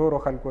کمزورو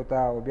خلکو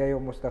ته او بیا یو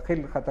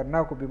مستقل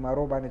خطرناکو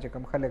بیمارو باندې چې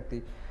کوم خلک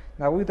دي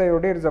هغوی ته یو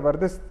ډېر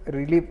زبردست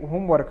ریلیف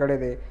هم ورکړی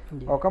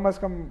دی او کم از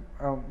کم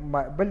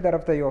بل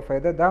طرف ته یو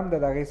فایده دا هم ده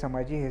د هغې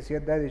سماجي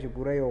حیثیت دا دی چې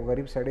پوره یو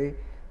غریب سړی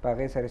په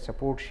هغې سره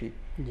سپورټ شي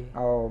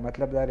او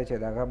مطلب دا دی چې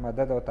د هغه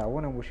مدد او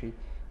تعاون هم وشي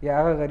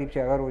یا هغه غریب چې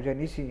هغه روژه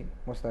نیسي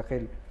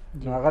مستقل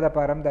نو هغه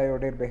دپاره هم دا یو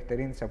ډېر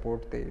بهترین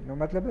سپورټ دی نو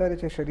مطلب دا دی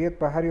چې شریعت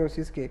په هر یو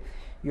څیز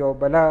کې یو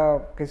بلا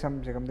قسم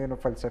چې کوم دی نو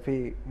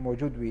فلسفې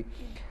موجود وي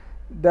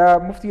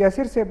د مفتی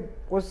یاسر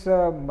صاحب اوس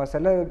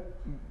مسله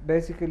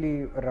بیسیکلی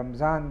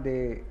رمضان دی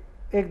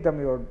एकदम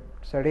یو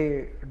سړی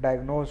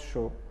ډایګنوز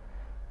شو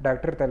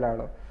ډاکټر ته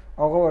لاړه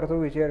هغه ورته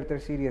ووایي چې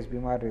ته سیریس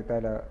بیمار دی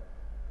تاله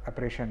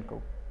اپریشن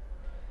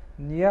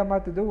کوو یا ما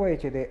ته ده ووایي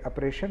چې د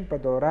اپریشن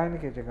په دوران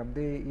کې چې کوم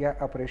دی یا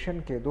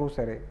اپریشن کېدو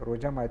سره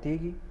روژه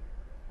ماتیږي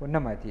و نه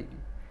ماتیږي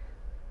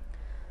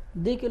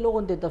دې کې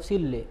لوگوں ته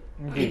تفصیل لې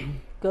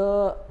که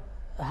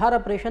هر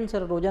اپریشن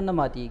سره روژه نه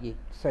ماتیږي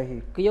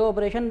صحیح که یو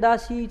اپریشن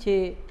داسي چې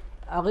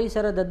هغې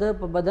سره د ده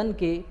په بدن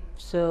کې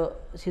څه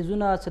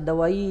څیزونه څه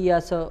دوایي یا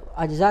څه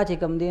اجزا چې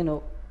کوم دی نو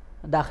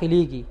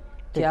داخلیږي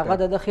چې هغه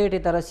د ده خېټې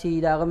ته رسي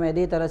د هغه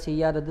معدې ته رسي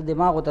یا د ده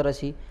دماغو ته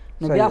رسي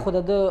نو بیا خو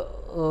د ده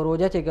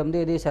روژه چې کوم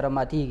دی دې سره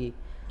ماتیږي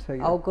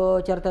او که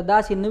چېرته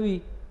داسې نه وي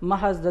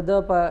محض د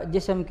ده په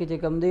جسم کې چې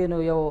کوم دی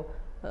نو یو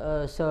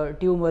څه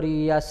ټیومر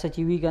یا څه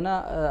چې وي که نه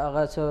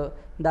هغه څه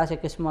داسې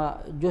قسمه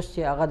جز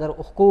چې هغه در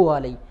اوښکو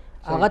والی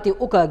هغه ته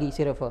وکاږي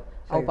صرف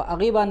او په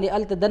هغې باندې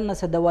هلته دننه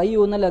څه دوایي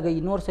ونه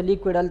لګوي نور څه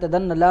لیکویډ هلته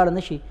دننه لاړ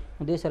نه شي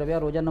نو دې سره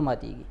بیا روژه نه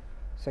ماتیږي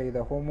صحیح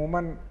ده خو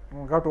عموما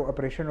غټو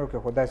اپریشنو کې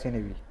خو داسې نه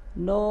وي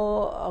نو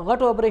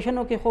غټو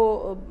اپریشنو کې خو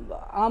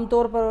عام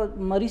طور پر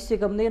مریض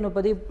چې کوم دی نو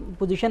په دې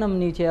پوزیشن هم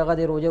نی چې هغه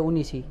د روژه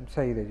ونیسي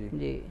صحیح ده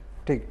جی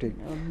ټیک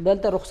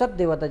دلته رخصت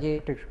دی ورته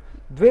چې ټیک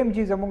دویم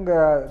چیز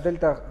زمونږ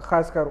دلته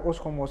خاص کر اوس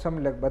خو موسم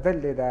لږ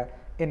بدل دی دا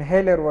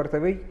انهیلر ورته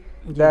وي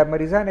د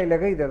مریضان یې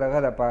لګوي د دغه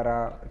دپاره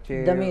چې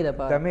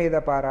دمې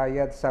دپاره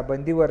یا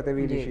سابندي ورته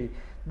ویلی شي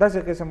داسې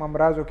قسم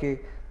امراضو کې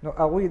نو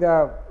هغوی دا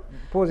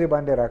پوزې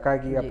باندې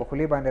راکاږي یا په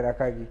خولې باندې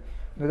راکاږي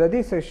نو د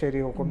دې څه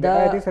شرعي حکم دی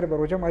آیا دې سره به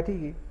روژه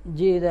ماتیږي؟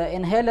 جی د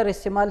انهیلر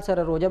استعمال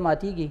سره روژه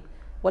ماتیږي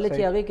ولې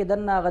چې هغې کې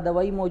دننه هغه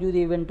دوایي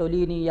موجودې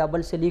وینټولین یا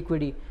بل څه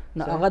لیکوډي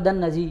نو هغه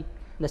دننه ځي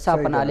د ساه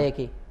په نالۍ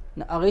کې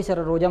نو هغې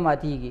سره روژه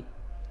ماتیږي.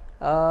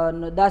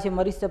 نو داسې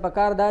مریض ته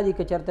پکار دا دي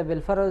که چېرته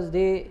بالفرض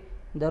دی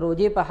د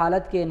روژې په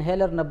حالت کې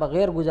انهیلر نه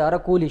بغیر ګزاره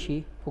کولی شي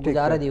خو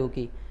ګزاره دې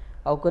وکړي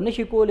او که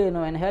نشي کولی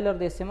نو انهیلر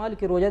د استعمال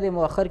کې روژه د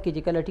مؤخر کې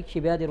چې کله ټیک شي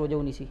بیا دې روژه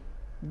ونیسي.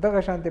 دغه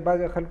شانتې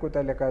بعضې خلکو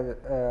ته لکه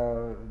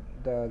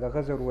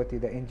دغه ضرورت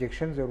د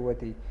انجکشن ضرورت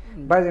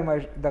بعضې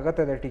دغه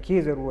ته د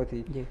ټیکې ضرورت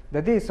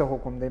د دې څه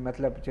حکم دی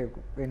مطلب چې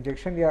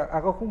انجکشن یا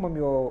هغه خو هم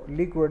یو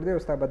لیکوډ دی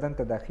او ستا بدن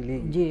ته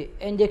داخلیږي؟ جی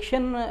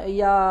انجکشن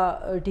یا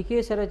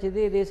ټیکې سره چې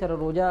دی دې سره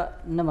روژه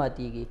نه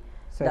ماتیږي.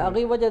 د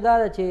هغې وجه دا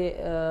ده چې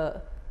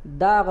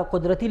دا هغه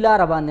قدرتي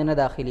لاره باندې نه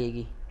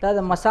داخلیږي دا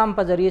د مسام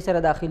په ذریعې سره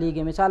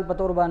داخلیږي. مثال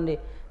په طور باندې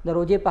د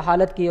روژې په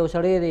حالت کې یو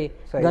سړی دی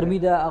ګرمي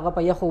ده هغه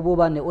په یخو اوبو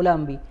باندې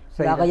ولامبي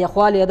د هغه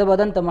یخوالی د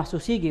بدن ته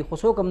محسوسیږي خو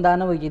څوک هم دا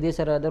نه وایي چې دې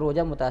سره د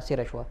روژه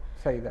متاثره شوه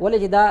ولې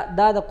چې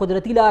دا د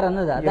قدرتي لاره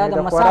نه ده دا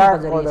د مسام په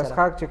ذریعې سره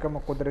څښاک چې کوم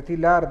قدرتي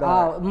لار ده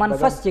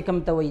منفس چې کوم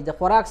ته وایي د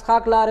خوراک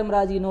څښاک لار هم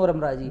راځي نور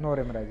هم راځي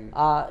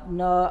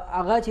نو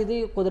هغه چې دی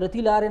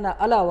قدرتي لارې نه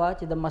علاوه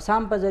چې د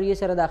مسام په ذریعې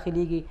سره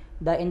داخلیږي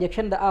دا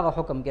انجکشن د هغه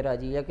حکم کې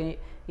راځي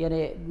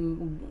یعنی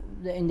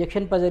د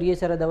انجکشن په ذریعې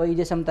سره دوایي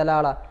جسم ته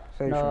لاړه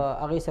نو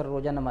هغې سره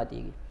روژه نه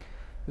ماتیږي.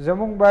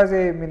 زمونږ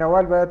بعضې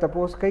مینوال به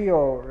تپوس کوي او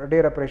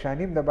ډېره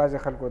پریشاني هم د بعضې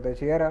خلکو ته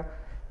چې یاره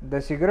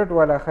د سیګرټ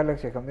والا خلک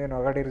چې کوم دی نو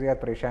هغه ډېر زیات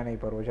پریشانه وي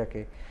په روژه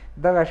کې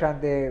دغه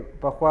شانتې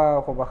پخوا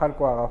خو به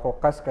خلکو هغه خو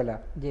قص کله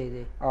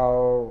او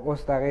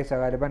اوس د هغې څه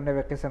غالبا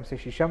نوی قسم څه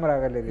شیشه هم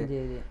راغلی دی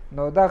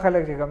نو دا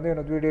خلک چې کوم دی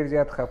نو دوی ډېر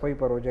زیات خفه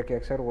په روژه کې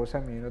اکثر غوسه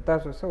وي نو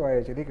تاسو څه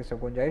وایئ چې دې کې څه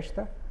ګنجایش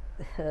شته؟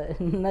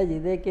 نه جی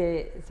دې کې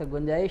څه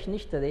ګنجایش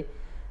نشته دی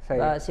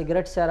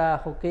سیګرټ سره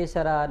حقې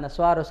سره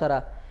نسوارو سره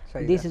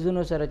دې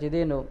څیزونو سره چې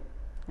دی نو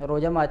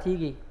روژه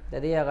ماتیږي د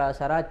دې هغه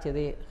اثرات چې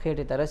دی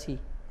خېټې ته رسي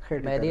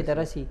معدې ته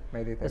رسي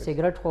د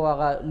سیګرټ خو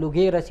هغه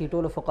لوګې رسي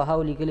ټولو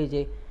فقهاو لیکلي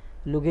چې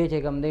لوګې چې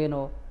کوم دی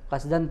نو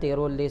قصدن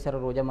تیرول دې سره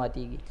روژه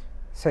ماتیږي.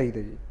 صحیح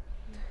دی جی.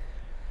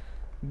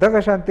 دغه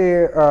شانتې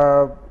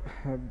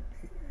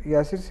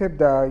یاسر صاحب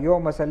دا یو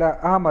مسله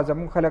عامه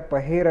زموږ خلک په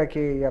هیره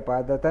کې یا په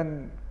عادتن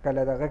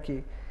کله دغه کې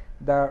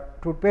د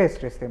ټوټ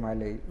پیسټ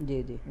استعمالوي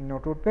نو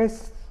ټوټ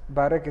پیسټ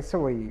باره کې څه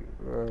وایي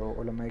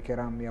علماء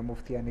کرام یا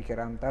مفتیان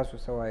کرام تاسو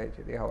څه وایئ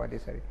چې دې حوالې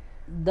سره؟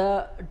 د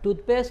ټوت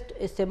پیسټ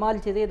استعمال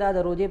چې دی دا د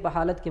روژې په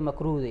حالت کې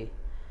مکروه دی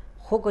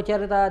خو که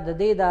چېرته د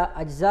دې د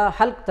اجزا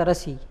حلق ته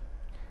رسي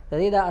د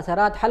دې د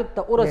اثرات حلق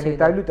ته ورسېږي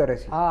تالو ته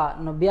رسي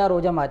نو بیا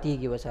روژه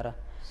ماتیږي ورسره.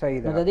 صحیح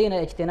ده. نو د دې نه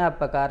اجتناب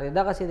پکار دی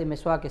دغسې د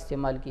مسواک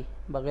استعمال کی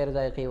بغیر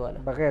ذایقې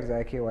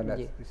والا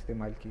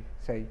استعمال کی.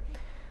 صحیح.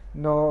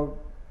 نو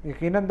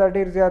یقینا دا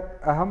ډېر زیات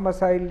اهم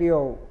مسایل دي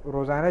او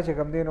روزانه چې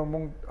کوم دی نو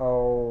موږ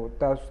او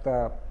تاسو ته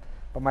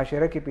په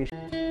معاشره کې پیش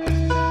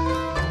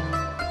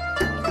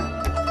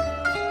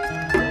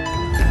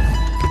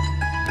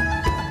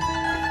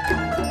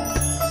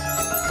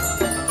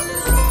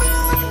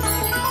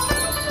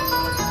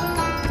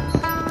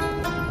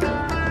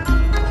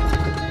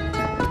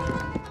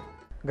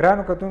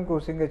ګرانو کتونکو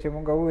څنګه چې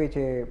موږ ووایو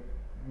چې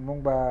موږ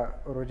به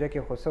روژه کې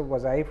خو څه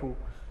وظایف وو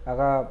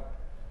هغه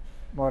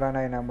مولانا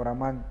انعام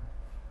الرحمن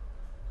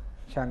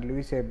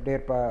شانګلوي صاحب ډېر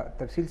په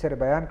تفصیل سره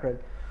بیان کړل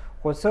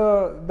خو څه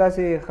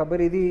داسې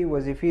خبرې دي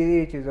وظیفې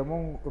دي چې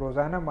زموږ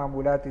روزانه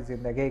معمولات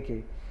زندګۍ کې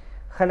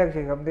خلک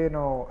چې کوم دی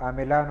نو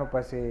عاملانو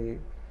پسې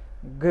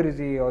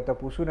ګرځي او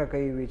تپوسونه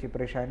کوي وي چې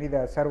پریشانی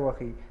ده سر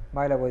وخي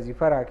ماله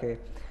وظیفه راکړې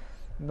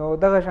نو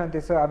دغه شانتې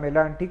څه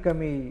عاملان ټیکه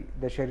مي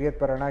د شریعت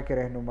په رڼا کې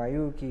رهنمایي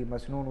وکړي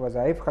مسنون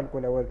وظایف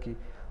خلکو له ورکړي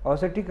او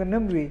څه ټیکه نه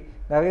وي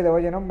د هغې د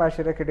وجې نه هم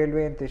معاشره کې ډېر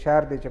لوی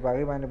انتشار دی چې په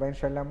هغې باندې به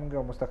انشاءالله مونږ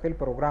یو مستقل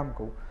پروګرام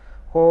کوو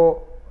خو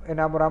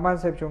انعام الرحمن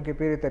صاحب چونکې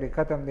پیرې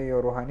طریقت هم دی یو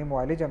روحاني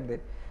معالج هم دی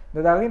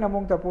نو د هغې نه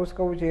مونږ تپوس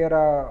کوو چې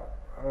یاره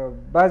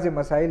بعضې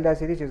مسایل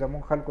داسې دي چې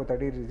زمونږ خلکو ته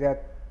ډېر زیات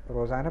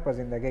روزانه په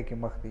زندګۍ کې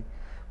مخ دي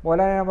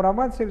مولانا انعام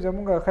الرحمن صاحب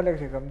زمونږ خلک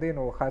چې کوم دی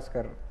نو خاص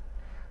کر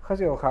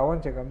ښځې او خاوند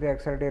چې کوم دی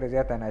اکثر ډېره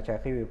زیاته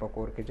ناچاقي وي په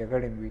کور کې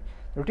جګړې هم وي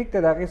نو ټیک ته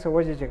د هغې څه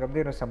وجې چې کوم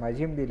دی نو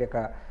سماجي هم دي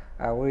لکه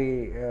هغوی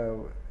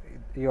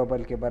یو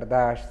بل کې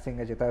برداشت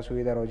څنګه چې تاسو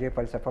وایي د روژې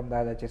فلسفه هم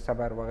دا ده چې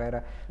صبر وغیره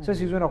څه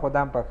څیزونه خو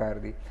دا هم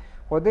پکار دي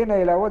خو دې نه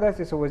علاوه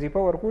داسې څه وظیفه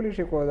ورکولی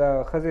شي خو د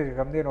ښځې چې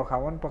کوم دی نو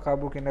خاوند په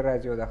قابو کې نه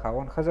راځي او د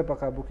خاوند ښځه په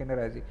قابو کې نه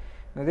راځي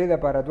نو دې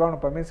دپاره دواړو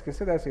په منځ کې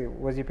څه داسې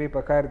وظیفې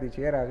پکار دي چې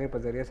یاره هغې په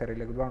ذریعه سره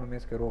لږ دواړو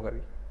منځ کې روغه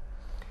وي؟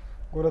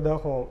 ګوره دا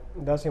خو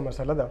داسې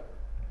مسله ده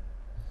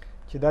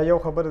چې دا یو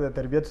خبر د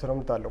تربیت سره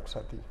هم تعلق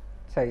ساتي.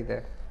 صحیح ده.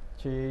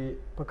 چې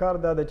پکار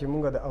دا ده چې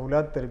موږ د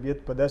اولاد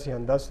تربیت په داسې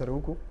انداز سره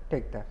وکړو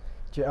ټیک ده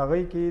چې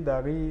هغې کې د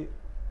هغې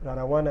را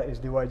روانه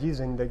ازدواجي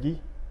زندګي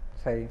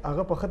صحیح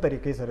هغه په ښه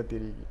طریقې سره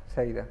تېرېږي.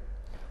 صحیح ده.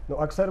 نو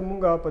اکثر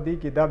مونږه په دې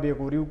کې دا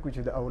بېغوري وکړو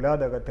چې د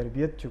اولاد هغه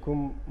تربیت چې کوم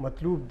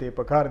مطلوب دی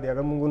په کار دی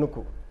هغه مونږ ونه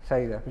کړو.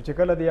 صحیح ده. نو چې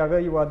کله د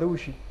هغه واده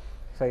وشي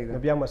صحیح ده. نو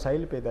بیا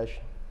مسایل پیدا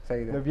شي.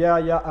 صحیح ده. نو بیا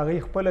یا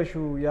هغې خپله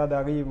شو یا د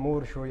هغې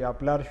مور شو یا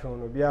پلار شو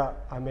نو بیا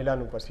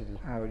عاملانو پسې دي.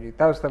 او جی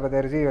تاسو ته به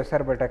درځي یو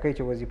سر به ټکئ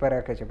چې وظیفه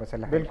راکړه چې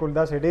مسله حل. بالکل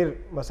داسې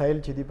ډېر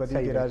مسایل چې دي په دې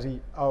کې راځي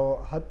او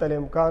حتی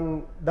الامکان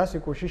داسې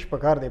کوشش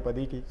پکار دی په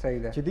دې کې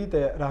صحیح ده چې دې ته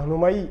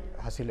راهنمایي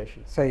حاصله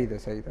شي. صحیح ده.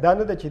 صحیح ده. دا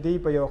نه ده چې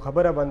دې په یو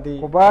خبره باندې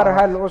خو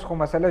بهرحال اوس خو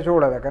مسله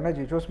جوړه ده که نه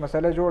چې اوس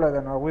مسله جوړه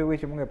ده نو هغوی وایي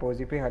چې موږ په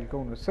وظیفې حل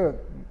کوو نو څه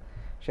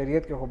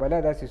شریعت کې خو بلا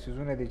داسې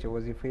څیزونه دي چې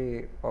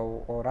وظیفې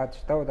او اورات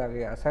شته او د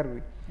هغې اثر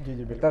وي. جی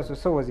جی بالکل. تاسو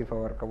څه وظیفه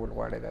ورکول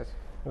غواړئ داسې؟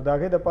 نو د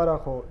هغې دپاره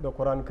خو د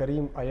قرآن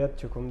کریم آیت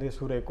چې کوم دی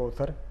سوره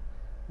کوثر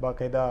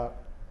باقاعده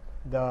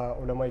د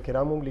علما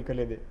کرامو هم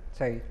لیکلی دی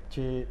صحیح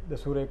چې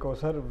د سوره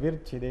کوثر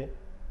ورد چې دی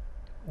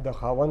د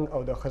خاوند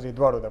او د ښځې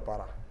دواړو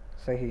دپاره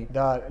صحیح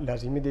دا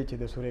لازمي دی چې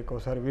د سوره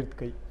کوثر ورد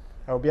کوي.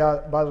 او بیا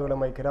بعض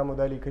علما کرامو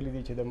دا لیکلی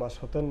دي چې د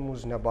ماسخوتن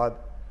مونځ نه بعد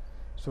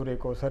سوره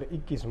کوثر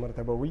 21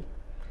 مرتبه وي.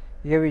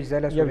 21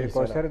 ځله سوره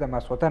کوثر د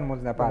ماسخوتن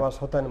مونځ نه بعد. د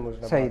ماسخوتن مونځ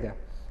نه بعد صحیح ده.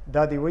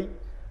 دا دی وی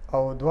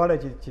او دواړه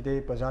چې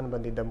دی په ځان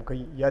باندې دم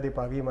کوي یا دی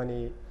په هغې باندې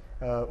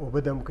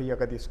اوبه دم کوي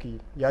هغه دې څکي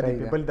یا دی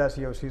په بل داسې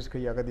یو څیز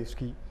کوي هغه دې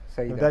څکي.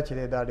 نو دا چې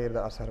دی دا ډېر د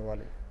اثر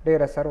والی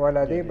ډېر اثر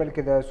والا دی.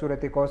 بلکې د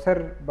سورت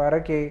کوثر باره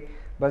کې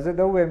به زه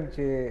دا ووایم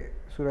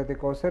چې سورت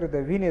کوثر د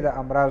وینې د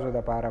امراضو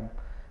دپاره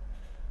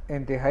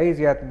انتهایي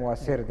زیات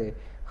مؤثر دی.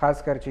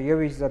 خاص کر چې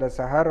 21 ځله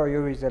سهار او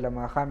 21 ځله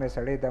ماښام یې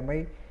سړی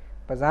دمی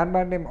په ځان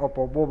باندې او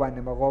په اوبو باندې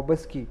هغه اوبه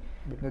څکي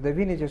نو د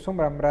وینې چې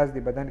څومره امراض دي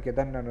بدن کې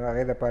دننه نو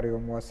هغې دپاره یوه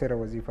مؤثره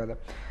وظیفه ده.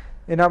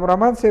 انعام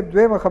الرحمن صاحب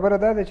دویمه خبره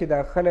دا ده چې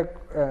دا خلک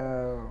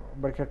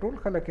بلکې ټول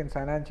خلک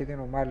انسانان چې دي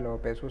نو مال او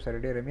پیسو سره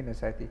ډېره مینه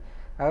ساتي.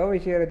 هغه وایي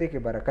چې یاره دې کې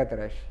برکت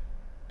راشي.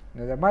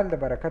 نو د مال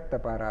د برکت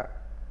دپاره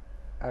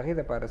هغې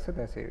دپاره څه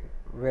داسې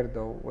ورد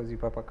او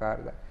وظیفه پکار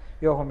ده؟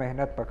 یو خو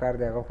محنت پکار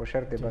دی هغه خو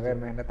شرط دی بغیر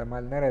محنته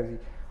مال نه راځي.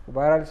 خو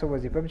بهرحال څه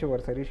وظیفه هم چې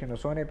ورسره شي نو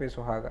څونه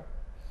پیسو هاګه.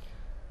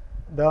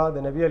 دا د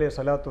نبی علیه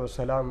صلات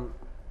وسلام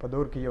په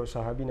دور کې یو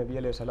صحابي نبی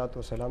علیه صلات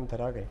وسلام ته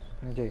راغی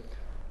جی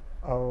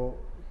او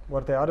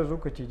ورته عرض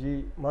وکړه چې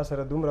جی ما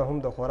سره دومره هم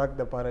د خوراک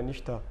دپاره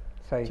نشته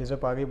چې زه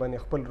په هغې باندې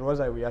خپل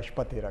روزه یا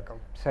شپه تېره کړم.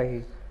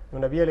 صحیح.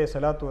 نو نبی علیه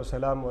صلات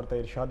وسلام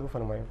ورته ارشاد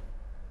وفرمایو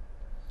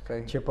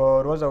چې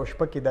په روزه او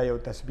شپه کې دا یو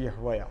تسبیح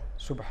وایه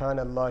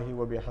سبحان الله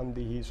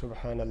وبحمده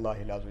سبحان الله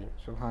العظیم.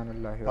 سبحان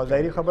الله. او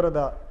ظاهري خبره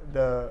ده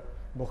د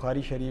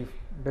بخاري شریف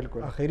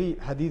بالکل آخري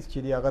حدیث چې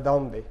دی هغه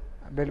دام دی.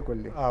 بالکل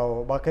دی.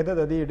 او باقاعده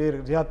د دې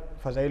ډېر زیات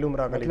فضایل هم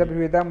راغلي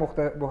مطلب دا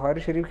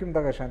بخاري شریف کې هم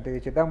دغه شانتې دي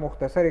چې دا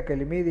مختصرې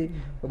کلمې دي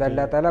خو د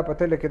الله تعالی په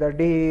تله کې دا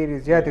ډېرې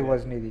زیاتې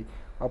وزنې دي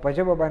او په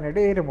ژبه باندې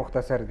ډېرې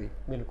مختصر دي.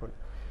 بالکل.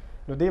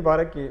 نو دې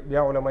باره کې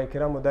بیا علما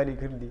کرامو دا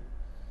لیکلي دي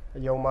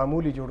یو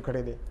معمولي جوړ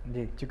کړی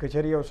دی چې که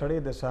چېرې یو سړی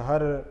د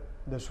سحر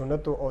د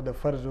سنتو او د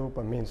فرضو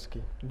په منځ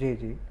کې جی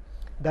جی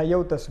دا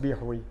یو تسبیح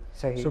وایي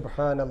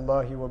سبحان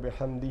الله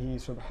وبحمده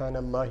سبحان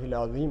الله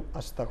العظیم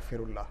استغفر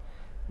الله.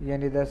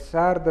 یعنی د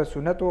سار د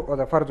سنتو او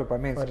د فرضو په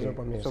منځ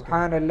کې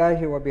سبحان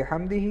الله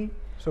وبحمده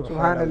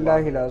سبحان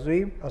الله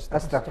العظیم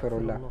استغفر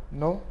الله.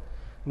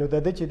 نو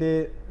د ده چې د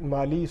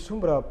مالی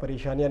څومره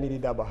پریشانیانې دي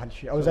دا به حل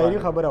شي. او ظاهري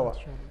خبره وه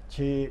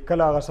چې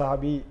کله هغه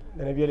صحابي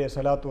د نبي علیه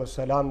صلات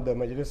وسلام د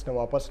مجلس نه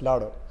واپس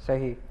لاړو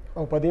صحیح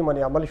او په دې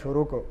باندې عمل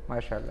شروع کړو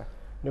ماشاءالله.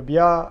 نو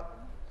بیا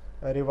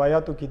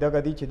روایاتو کې دغه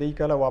دي چې دی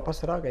کله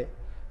واپس راغی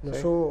نو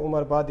څو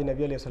عمر بعد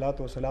نبی علیه صلات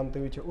وسلام ته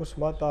وی چې اوس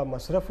ما ته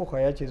مصرف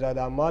وښیه چې زه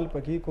د اعمال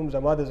پکې کوم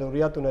زما د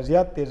ضرورتو نه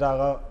زیات دی زه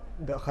هغه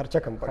د خرچه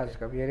کم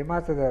پکې یعنی ما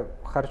ته د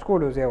خرچ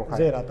کولو ځای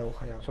ځای راته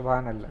وښیه.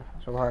 سبحان الله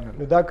سبحان الله.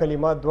 نو دا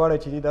کلمات دواړه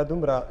چې دي دا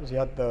دومره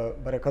زیات د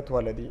برکت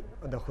والا دي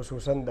د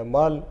خصوصا د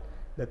مال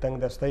د تنګ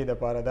دستۍ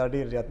دپاره دا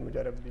ډېر زیات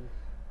مجرب دي.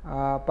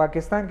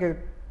 پاکستان کې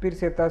پیر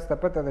صاحب تاسو ته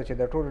پته ده چې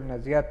د ټولو نه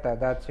زیات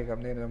تعداد چې کوم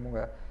دی نو زموږ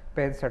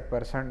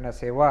 65% نه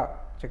سیوا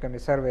چې کومې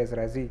سرویز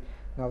راځي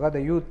نو هغه د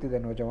یوت دی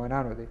د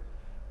نوجوانانو دی.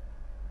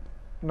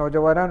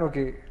 نوجوانانو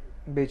کې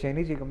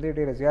بېچیني چې کوم دی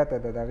ډېره زیاته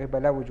ده د هغې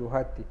بلا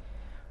وجوهات دي.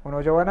 خو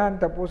نوجوانان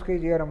تپوس کوي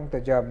چې یاره موږ ته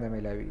جاب نه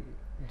میلاویږي.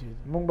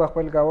 موږ به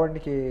خپل ګاونډ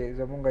کې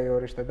زموږ یو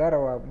رشته داره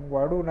وه موږ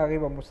واړو نو هغې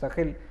به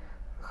مستقل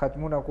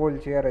ختمونه کول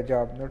چې یاره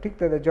جاب نو ټیک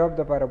ته د جاب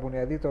دپاره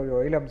بنیادي تو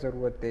یو علم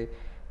ضرورت دی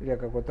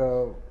لکه که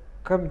ته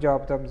کم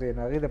جاب ته هم ځې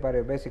نو هغې دپاره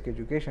یو بیسک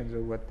ایجوکیشن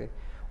ضرورت دی.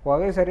 خو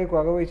هغې سره خو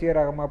هغه وایي چې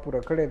یاره هغه ما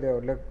پوره کړی دی او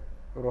لږ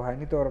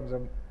روحاني طور هم زه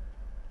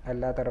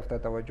الله طرف ته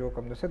توجه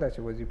کوم نو څه داسې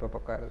وظیفه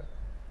پکار ده؟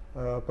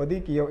 په دې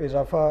کې یو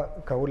اضافه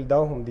کول دا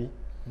هم دي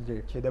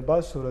چې د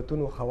بعض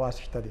صورتونو خواص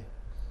شته دي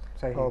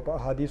او په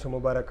احادیثو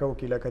مبارکو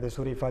کې لکه د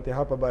سورې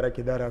فاتحه په باره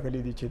کې دا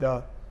راغلي دي چې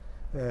دا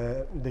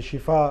د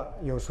شفا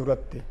یو صورت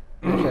دی.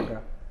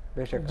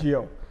 بېشکه جی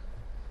او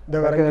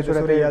دغه رنګې د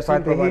سورې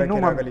یاسین په باره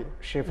کې راغلي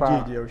جی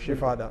جی او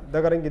شفا ده.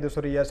 دغه رنګې د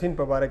سورې یاسین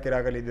په باره کې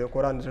راغلي د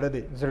قرآن زړه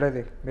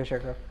دی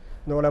بېشکه.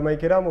 نو علما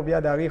کرامو بیا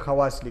د هغې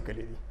خواص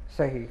لیکلي دي.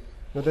 صحیح.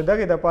 نو د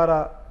دغې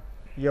دپاره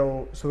یو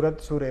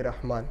صورت سورې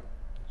رحمان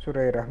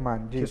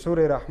جی چې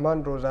سورې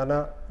رحمان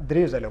روزانه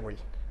 3 ځله وایي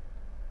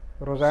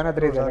روزانه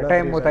 3 ځله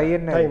ټایم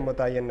متعین نه ټایم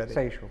متعین نه دی.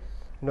 صحیح شو.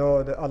 نو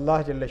د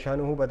الله جل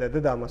شانه به د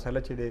دا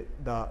مسله چې دی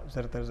دا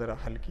زر تر زره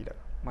حل کړي.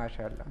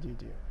 ماشاءالله. جی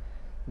جی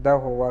دا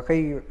هو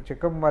واقعي چې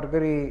کوم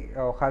مرګري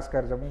او خاص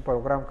کر زمون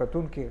پروګرام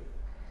کتونکي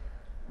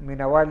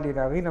مینوال دي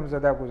هغوی نه هم زه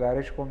دا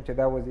گزارش کوم چې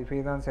دا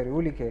وظیفې ځان سره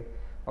ولیکئ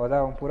او دا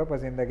هم پوره په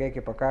زندګۍ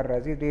کې په کار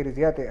راځي. ډېرې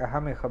زیاتې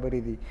اهمې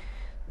خبرې دي.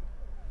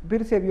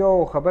 پیر صاحب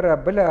یو خبره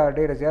بله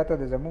ډېره زیاته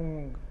د زمونږ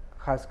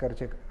خاص کر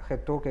چې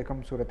خطو کې کوم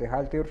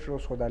صورتحال تیر شو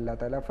اوس خو د الله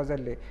تعالی فضل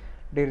دی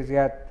ډېر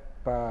زیات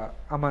په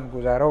امن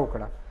گزاره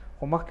وکړه.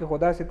 خو مخکې خو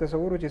داسې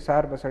تصور و چې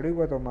سهار به سړی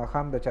ووت او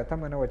ماښام د چا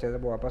تمه نه وه چې زه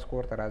به واپس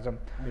کور ته راځم.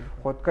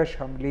 خودکش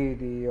حملې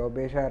دي او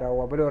بېشاره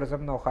او بلې ورځ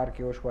هم نو ښار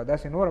کې وشوه.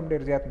 داسې نور هم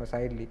ډېر زیات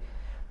مسایل دي.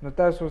 نو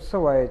تاسو څه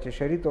وایئ چې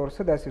شرعي طور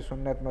څه داسې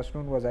سنت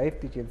مسنون وظایف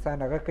دي چې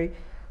انسان هغه کوي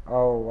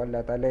او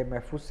الله تعالی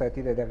محفوظ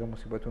ساتي د دغه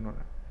مصیبتونو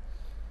نه؟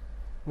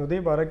 نو دې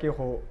باره کې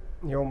خو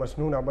یو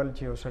مسنون عمل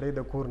چې یو سړی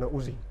د کور نه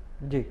وځي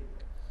جی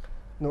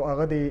نو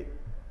هغه دی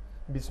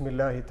بسم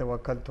الله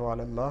توکلت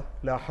علی الله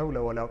لا حول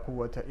ولا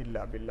قوة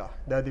الا بالله.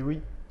 دا دی وی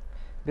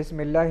بسم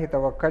الله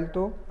توکلت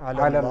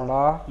علی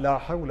الله لا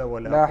حول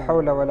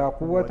ولا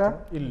قوة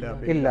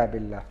الا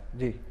بالله.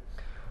 جی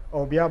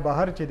او بیا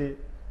بهر چې دی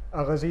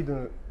هغه زید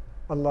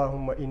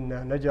اللهم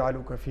انا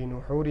نجعلک فی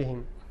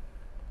نحورهم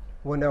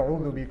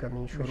ونعوذ بک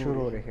من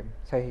شرورهم.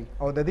 صحیح.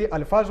 او د دې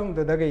الفاظ هم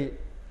د دغه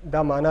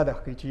دا معنا ده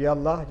چې یا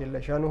الله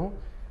جل شانه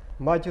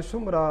ما چې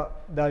څومره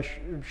دا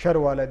شر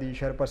والا دي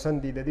شر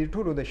پسند دي د دې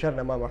ټولو د شر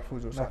نه ما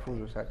محفوظ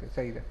وساتي.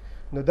 صحیح ده.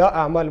 نو دا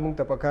اعمال موږ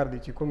ته پکار دي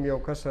چې کوم یو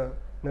کس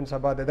نن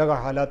سبا د دغه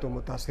حالاتو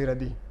متاثره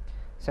دي.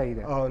 صحیح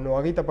ده. او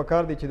نو هغې ته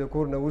پکار دي چې د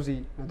کور نه وځي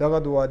نو دغه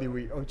دعا دی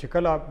وي او چې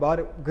کله بار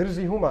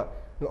ګرځي هم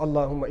نو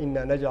اللهم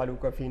انا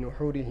نجعلک فی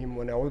نحورهم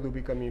ونعوذ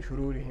بک من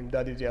شرورهم.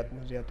 دا دې زیات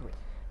نه زیات وي.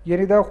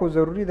 یعنی دا خو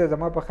ضروری ده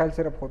زما په خیال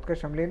صرف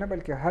خودکش حملې نه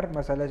بلکې هر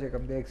مسله چې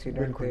کوم د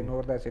اکسیډنټ دی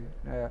نور داسې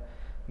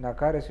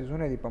ناکاره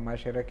څیزونه دي په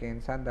معاشره کې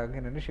انسان د هغې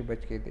نه نشي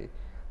بچ کېدی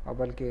او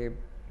بلکې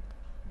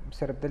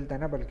صرف دلته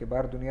نه بلکې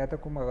بهر دنیا ته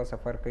کوم هغه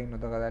سفر کوي نو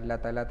دغه الله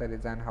تعالی ته د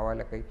ځان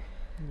حواله کوي.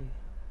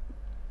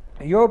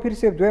 یو پیر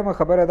صاحب دویمه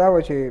خبره دا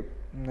وه چې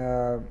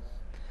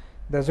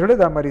د زړه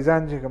دا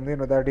مریضان چې کوم دی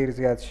نو دا ډېر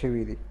زیات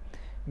شوي دي.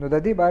 نو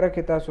د دې باره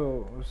کې تاسو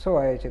څه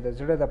وایئ چې د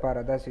زړه دپاره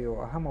داسې یو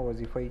اهمه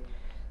وظیفه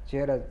چې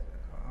یاره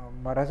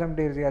مرض هم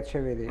ډېر زیات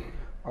شوی دی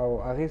او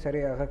هغې سره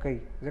یې هغه کوي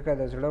ځکه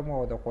د زړه مو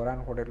او د قرآن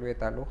خو ډېر لوی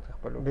تعلق دی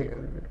خپلو کې.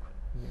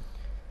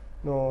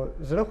 نو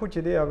زړه خو چې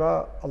دی هغه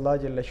الله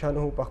جل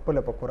شانه په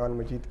خپله په قرآن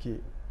مجید کې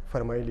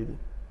فرمایلی دي.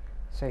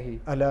 صحیح.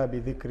 الا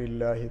بذکر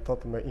الله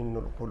تطمئن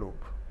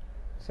القلوب.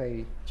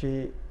 صحیح. چې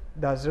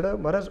دا زړه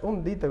مرض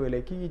هم دې ته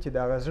ویلی کېږي چې د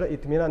هغه زړه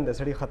اطمینان د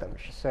سړي ختم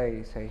شي.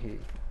 صحیح.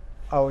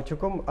 او چې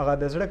کوم هغه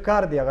د زړه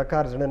کار دی هغه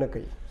کار زړه نه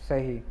کوي.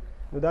 صحیح.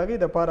 نو د هغې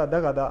دپاره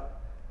دغه دا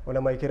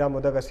علما کرامو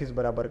دغه سیز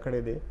برابر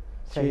کړی دی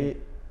چې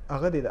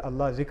هغه د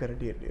الله ذکر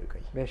ډېر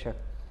کوي. بېشک.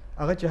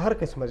 هغه چې هر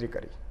قسمه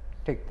ذکر وي.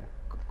 ټیک ده.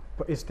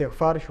 په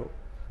استغفار شو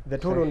د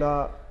ټولو نه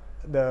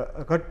د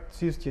غټ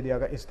سیز چې دی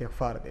هغه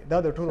استغفار دی.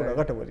 دا د ټولو نه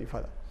غټه وظیفه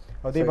ده.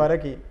 او دې باره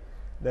کې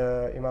د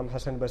امام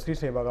حسن بصري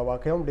صاحب هغه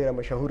واقعه هم ډېره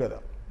مشهوره ده.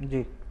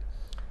 جی.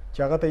 چې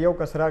هغه ته یو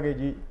کس راغی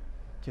جي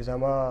چې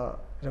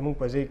زموږ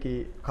په ځای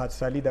کې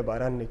خادسالي د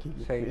باران نه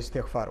کېږي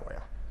استغفار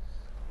وایه.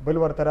 بل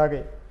ورته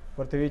راغی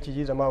ورته وی چې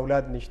جی زما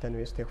اولاد نشته نو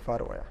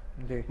استغفار وایه.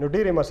 نو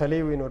ډېرې مسلې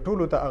وي نو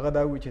ټولو ته هغه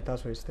دا وي چې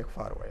تاسو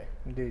استغفار وایه.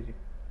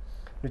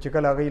 نو چې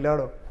کله هغوی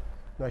لاړو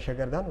نو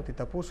شاګردانو ته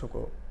تپوس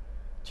وکړو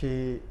چې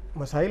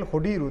مسایل خو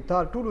ډېرو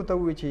تا ټولو ته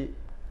ووایي چې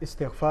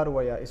استغفار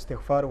وایه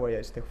استغفار وایه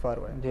استغفار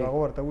وایه. نو هغه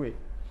ورته ووایي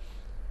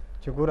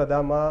چې ګوره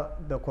دا ما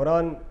د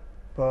قرآن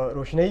په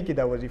روشنۍ کې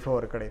دا وظیفه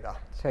ورکړې ده.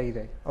 صحیح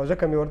دی. او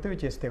ځکه مې ورته وي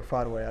چې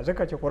استغفار وایه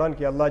ځکه چې قرآن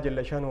کې الله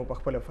جل شانه په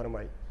خپله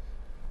فرمایي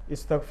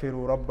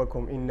استغفروا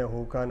ربکم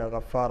انه کان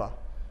غفارا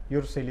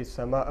یرسل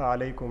السماء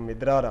علیکم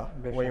مدرارا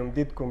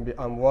ویمددکم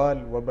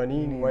باموال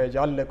وبنین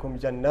ویجعل لکم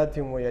جنات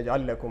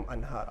ویجعل لکم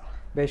انهارا.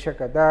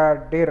 بېشکه دا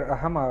ډېر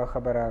اهمه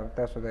خبره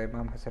تاسو د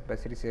امام حسن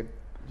بصري صاحب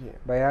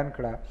بیان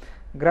کړه.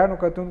 ګرانو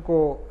کتونکو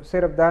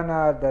صرف دا نه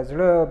د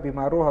زړه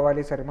بیمارو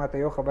حوالې سره ما ته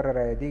یو خبره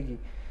را یادېږي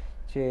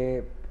چې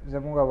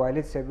زموږ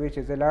والد صاحب وایي چې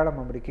زه لاړم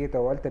امریکې ته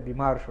او هلته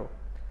بیمار شو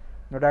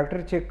نو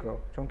ډاکټر چیک کړو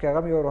چونکې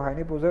هغه مې یو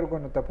روحاني بزرګ و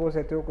نو تپوس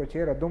یې ترې وکړو چې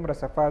یاره دومره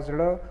صفا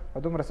زړه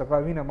او دومره صفا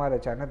وینه ما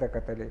د چا نه ده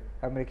کتلې.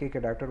 امریکې کې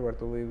ډاکټر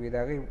ورته ووایي د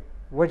هغې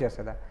وجه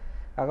څه ده؟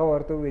 هغه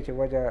ورته ووایي چې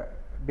وجه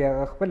بیا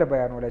هغه خپله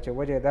بیانوله چې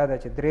وجه دا ده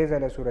چې 3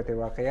 ځله صورت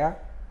واقعه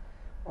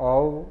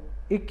او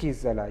 21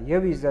 ځله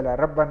 21 ځله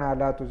ربنا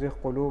لا تزغ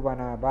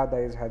قلوبنا بعد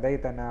اذ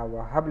هدیتنا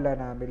وهب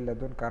لنا من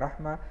لدنک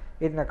رحمه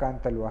انک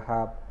انت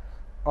الوهاب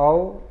او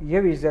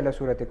 21 ځله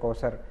صورت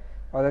کوثر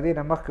او د دې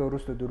نه مخکې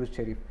وروسته درود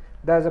شریف.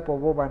 دا زه په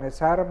اوبو باندې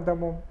سهار هم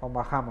دموم او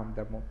ماښام هم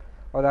دموم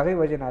او د هغې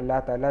وجې نه الله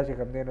تعالی چې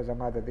کوم دی نو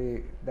زما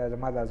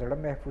دا زړه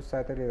محفوظ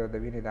ساتلی دی او د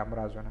وینې د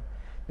امراضو نه.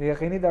 نو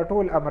یقیني دا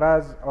ټول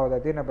امراض او د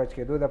دې نه بچ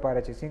کېدو دپاره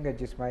چې څنګه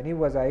جسماني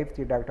وظایف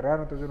دي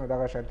ډاکټرانو ته ځو نو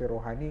دغه شانتې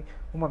روحاني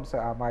هم څه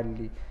اعمال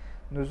دي.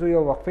 نو زه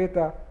یو وقفې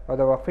ته او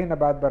د وقفې نه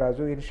بعد به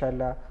راځو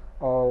انشاءالله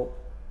او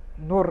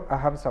نور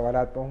اهم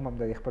سوالات به هم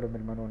د خپلو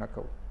مېلمنو نه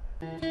کوو.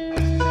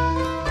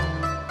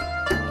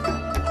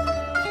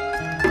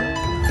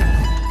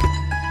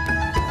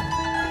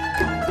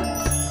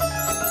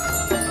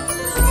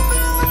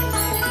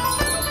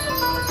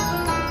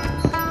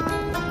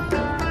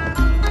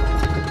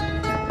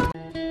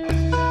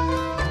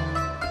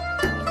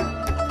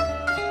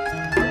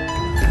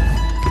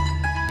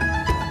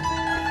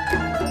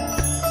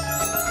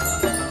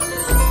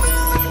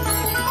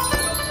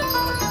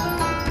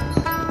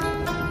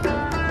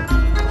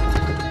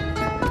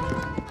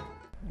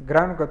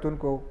 ګرانو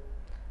کتونکو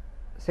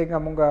څنګه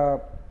مونږ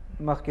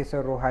مخکې څه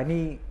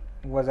روحاني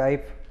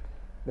وظایف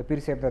د پیر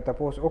صاحب د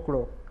تپوس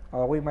وکړو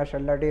او هغوی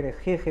ماشاءالله ډېرې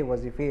ښې ښې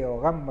وظیفې او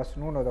غم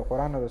مسنون او د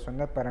قرآن او د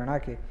سنت په رڼا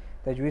کې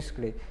تجویز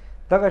کړې.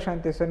 دغه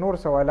شانتې څه نور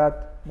سوالات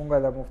مونږ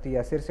د مفتي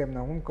یاسر صاحب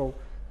نه هم کوو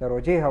د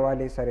روژې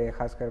حوالې سره،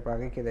 خاص کر په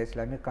هغې کې د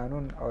اسلامي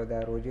قانون او د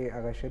روژې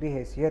هغه شرعي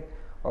حیثیت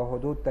او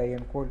حدود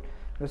تعین کول.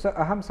 نو څه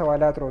اهم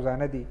سوالات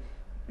روزانه دي.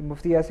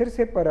 مفتی یاسر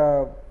صاحب پر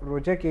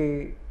روژه کې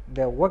د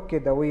غوږ کې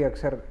دوی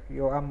اکثر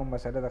یو عامه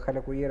مسله د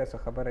خلکو یې څه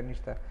خبره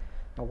نشته،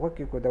 نو غوږ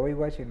کې کو دوی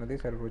واچي نو دې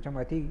سره روژه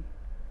ماتېږي؟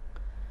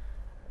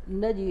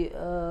 نه جی،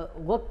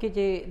 غوږ کې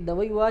چې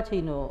دوی واچي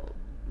نو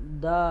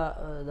دا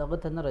دغه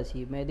ته نه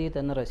رسي، معدې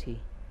ته نه رسي.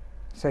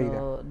 صحیح ده.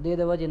 دې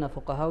د وجې نه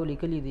فقهاو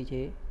لیکلي دي چې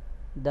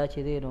دا چې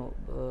دی نو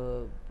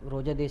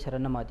روژه دې سره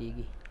نه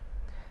ماتېږي.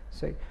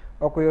 صحیح.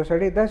 او که یو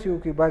سړی داسې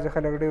وکړي، بعضې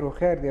خلک ډېر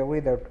هوښیار دي، هغوی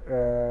د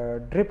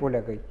ډریپ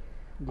ولګوي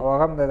او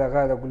هغه هم د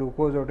دغه د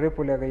ګلوکوز او ډریپ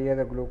ولګوي یا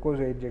د ګلوکوز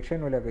او انجکشن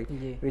ولګوي،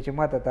 وایي چې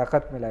ما ته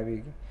طاقت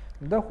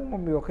میلاویږي. دا خو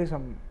هم یو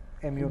قسم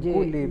امیون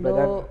کول دی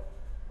بدن.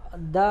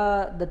 دا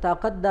د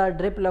طاقت دا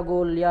ډریپ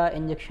لګول یا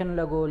انجکشن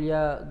لګول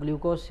یا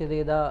ګلوکوز چې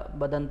دی دا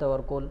بدن ته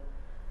ورکول،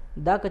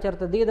 دا که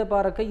چېرته دې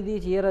دپاره کوي دي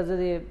چې یاره زه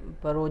دې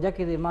په روژه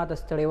کې دې ما ته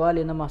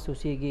ستړیوالی نه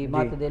محسوسېږي،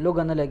 ما ته دې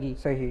لوږه نه لګي.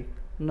 صحیح.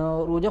 نو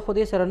روژه خو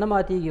دې سره نه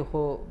ماتېږي،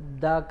 خو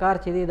دا کار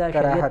چې دی دا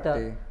شریعت ته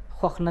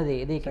خوښ نه دی،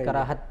 دې کې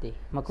کراهت دی،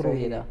 مکروه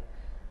دی دا.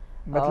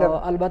 مطلب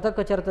البته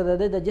که چېرته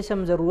د د جسم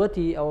ضرورت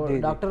او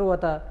ډاکټر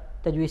ورته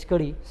تجویز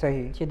کړي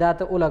صحیح چې دا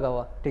ته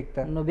ولګوه، ټیک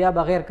ده، نو بیا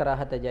بغیر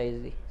کراهته جایز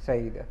دی.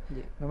 صحیح ده.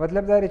 نو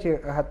مطلب دا دی چې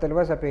حتی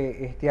الوسه پې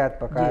احتیاط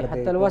پکار دی.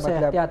 حتی الوسه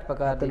احتیاط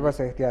پکار دی. حتی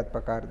الوسه احتیاط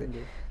پکار دی.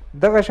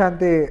 دغه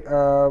شانتې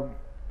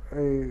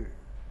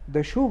د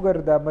شوګر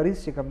د مریض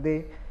چې کوم دی،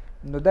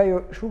 نو دا یو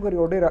شوګر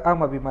یو ډېره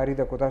عامه بیماري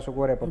ده. که تاسو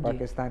ګورئ په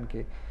پاکستان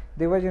کې،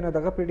 دې وجې نه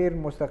دغه پې ډېر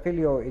مستقل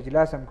یو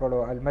اجلاس هم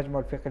کړو، المجمع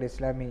الفقه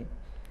الاسلامي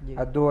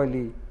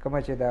الدولي، کومه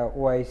چې د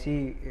OIC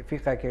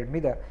فقه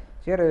اکیډمي ده،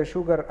 چېرې د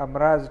شوګر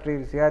امراض ډېر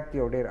زیات دي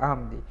او ډېر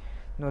عام دي.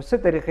 نو څه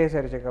طریقې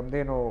سره چې کوم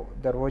دی، نو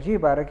د روژې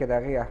باره کې د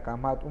هغې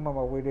احکامات هم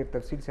هغوی ډېر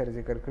تفصیل سره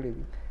ذکر کړي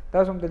دي.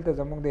 تاسو هم دلته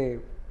زموږ د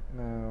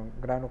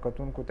ګرانو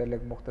کتونکو ته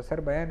لږ مختصر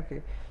بیان کړئ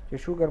چې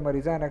شوګر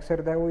مریضان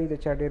اکثر دا وایي د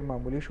چا ډېر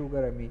معمولي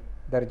شوګر همي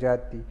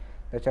درجات دي،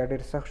 د چا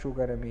ډېر سخت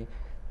شوګر همي،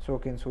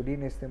 څوک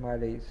انسولین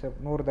استعمالوي،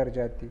 څوک نور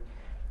درجات دي.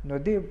 نو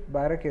دې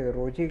باره کې د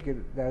روژې کې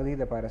د هغې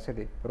دپاره څه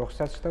دی،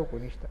 رخصت شته او که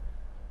نشته؟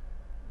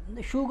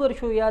 شوګر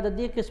شو یا د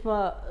دې قسمه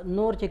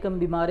نور چې کوم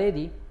بیمارۍ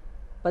دي،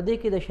 په دې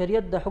کې د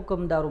شریعت د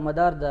حکم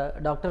دارومدار د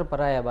ډاکټر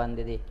په رایه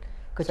باندې دی.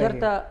 که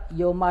چېرته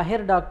یو ماهر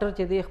ډاکټر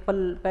چې دی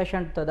خپل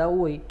پیشنټ ته دا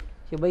ووایي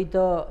چې بھئی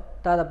ته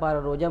تا دپاره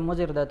روژه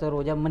مضر ده، ته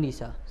روژه مه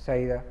نیسه،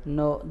 صحیح ده،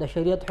 نو د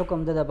شریعت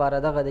حکم د دپاره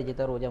دغه دی چې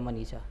ته روژه مه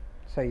نیسه.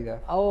 صحیح ده.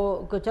 او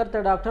که چېرته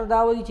ډاکټر دا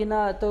وایي چې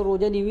نه ته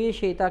روژه نیوی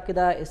شي، تا کې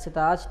دا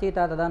استطاعت شته،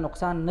 تا ته دا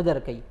نقصان نه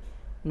درکوي،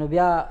 نو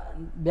بیا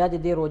چې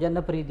دې روژه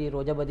نه پرېږدي،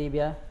 روژه به دې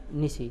بیا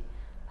نیسي.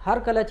 هر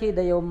کله چې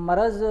د یو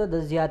مرض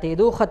د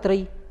زیاتېدو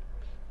خطرې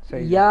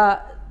یا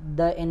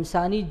د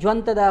انساني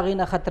ژوند ته د هغې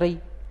نه خطرې،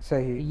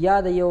 صحیح،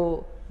 یا د یو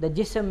د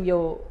جسم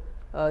یو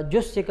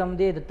جز چې کوم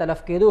دی د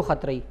تلف کېدو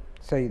خطرې،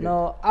 صحیح، نو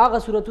هغه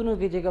صورتونو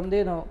کې چې کوم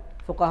دی نو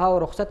فقهاو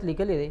رخصت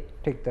لیکلی دی.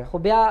 ټیک ده. خو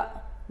بیا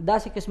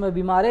داسې قسمه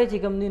بیماری چې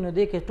کوم دی نو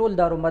دې کې ټول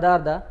دارومدار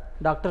د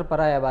ډاکټر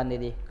په رایه باندې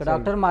دی. که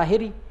ډاکټر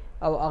ماهري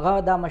او هغه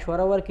دا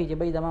مشوره ورکړي چې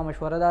بھئی زما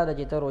مشوره دا ده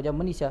چې ته روژه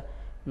مه نیسه،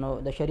 نو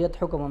د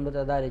شریعت حکم هم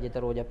دته دا دی چې ته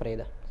روژه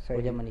پرېږده،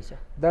 روژه مه نیسه.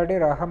 دا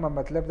ډېر اهمه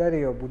مطلب دا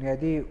دی، یو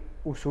بنیادي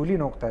اصولي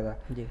نقطه ده.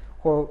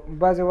 خو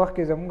بعضې وخت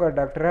کې زموږ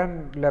ډاکټران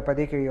له په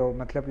دې کې یو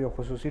مطلب یو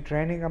خصوصي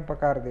ټریننګ هم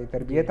پکار دی،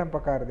 تربیت هم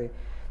پکار دی،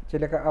 چې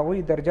لکه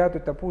هغوی درجاتو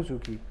تپوس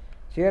وکړي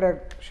چې یاره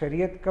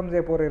شریعت کوم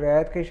ځای پورې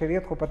رعایت کوي.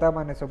 شریعت خو په تا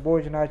باندې څه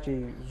بوج نه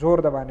اچوي،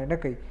 زور د باندې نه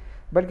کوي،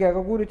 بلکې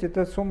هغه ګوري چې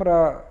ته څومره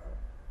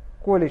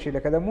کولی شي.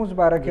 لکه د مونځ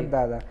باره کې هم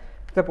دا ده،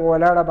 ته په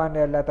ولاړه باندې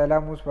الله تعالی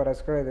مونځ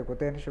فرض کړی دی، کو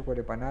ته یې نشي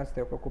کولی په ناست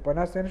دی، کو په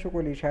ناست یې نشي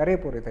کولی، اشارې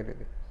پورې تللی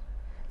دی.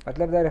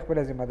 مطلب دا دی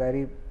خپله ذمه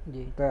داري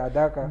ته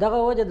ادا کړه. دغه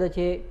وجه ده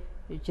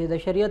چې د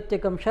شریعت چې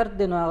کوم شرط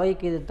دی نو هغې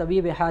کې د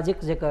طبیب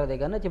حاذق ذکر دی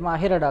که نه، چې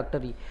ماهره ډاکټر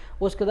وي.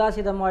 اوس که داسې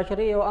د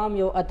معاشرې یو عام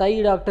یو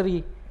عطایي ډاکټر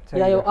وي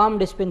یا یو عام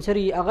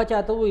ډسپنسري، هغه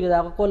چاته ووایي د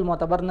هغه قول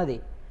معتبر نه دی.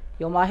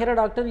 یو ماهره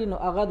ډاکټر وي نو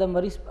هغه د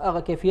مریض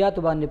هغه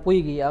کیفیاتو باندې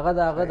پوهېږي، هغه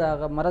د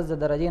هغه مرض د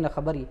درجې نه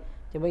خبر وي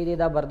چې بھئی دی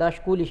دا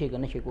برداشت کولی شي که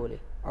نه شي کولی.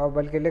 او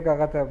بلکې لږ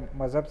هغه ته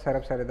مذهب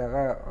سره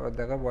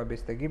دغه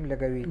وابستګي هم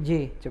لګوي،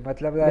 چې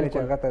مطلب دا دی چې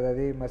هغه ته د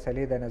دې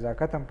مسلې د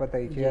نزاکت هم پته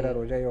وي چې یاره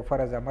روژه یو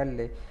فرض عمل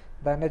دی،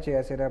 دا نه چې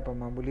اسره په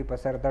معمولي په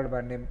سر درد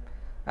باندې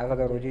هغه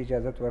د روژې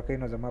اجازت ورکوي.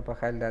 نو زما په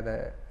خیال دا د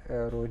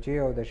روژې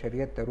او د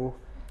شریعت د روح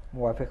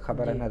موافق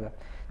خبره نه ده.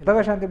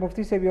 دغه شانتې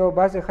مفتي صاحب یو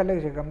بعضې خلک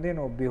چې کوم دی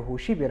نو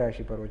بېهوشي بې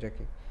راشي په روژه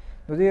کې،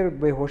 نو دې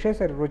بېهوشۍ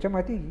سره روژه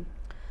ماتېږي؟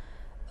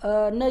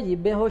 نه جي،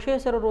 بېهوشۍ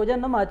سره روژه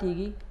نه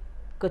ماتېږي.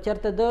 که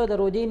چېرته ده د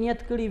روژې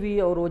نیت کړي وي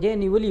او روژې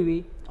نیولي وي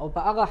او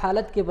په هغه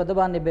حالت کې په ده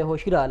باندې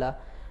بېهوشي راغله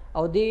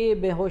او دې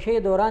بېهوشۍ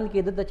دوران کې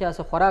ده ته چا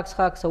څه خوراک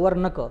څښاک څه ور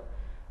نه که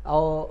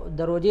او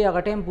د روژې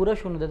هغه ټایم پوره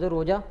شو نو د ده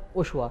روژه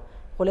وشوه.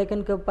 خو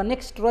لیکن که په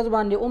نیکسټ ورځ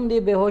باندې هم دی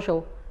بېهوش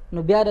و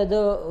نو بیا د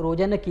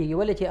روژه نه کېږي،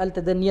 ولې چې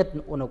هلته د نیت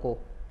ونه کو.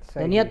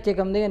 د نیت چې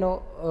کوم دی نو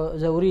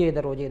ضروري دی د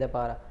روژې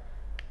دپاره.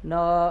 نو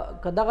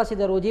که دغسې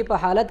د روژې په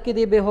حالت کې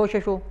دی بېهوشه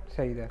شو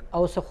صحیح ده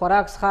او څه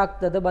خوراک څښاک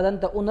د ده بدن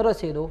ته ونه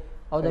رسېدو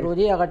او د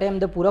روژې هغه ټایم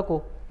د پوره کو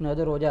نو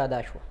د روژه ادا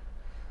شوه.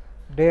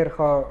 ډېر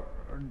ښه.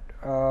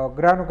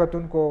 ګرانو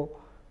کتونکو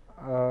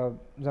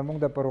زموږ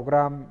د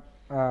پروګرام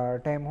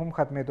ټایم هم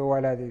ختمېدو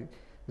والا دی.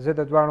 زه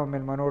د دواړو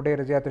مېلمنو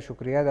ډېره زیاته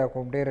شکریه ادا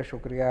کوم. ډېره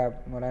شکریه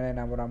مولانا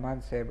انعام الرحمن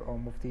صاحب او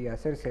مفتی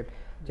یاسر صاحب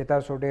چې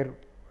تاسو ډېر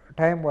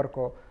ټایم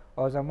ورکو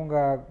او زموږ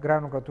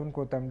ګرانو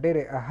کتونکو ته هم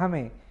ډېرې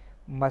اهمې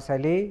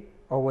مسلې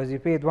او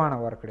وظیفې دواړه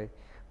ورکړې.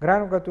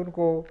 ګرانو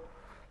کتونکو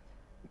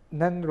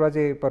نن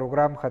ورځې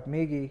پروګرام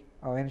ختمیږي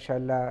او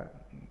انشاءالله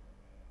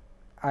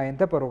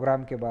آینده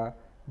پروګرام کې به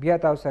بیا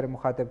تاسو سره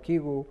مخاطب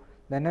کیږو.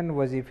 د نن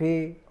وظیفې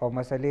او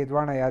مسلې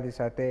دواړه یاد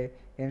ساتئ.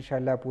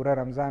 انشاءالله پوره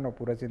رمضان او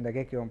پوره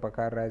زندګۍ کې هم په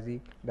کار راځي.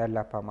 د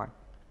الله په امان.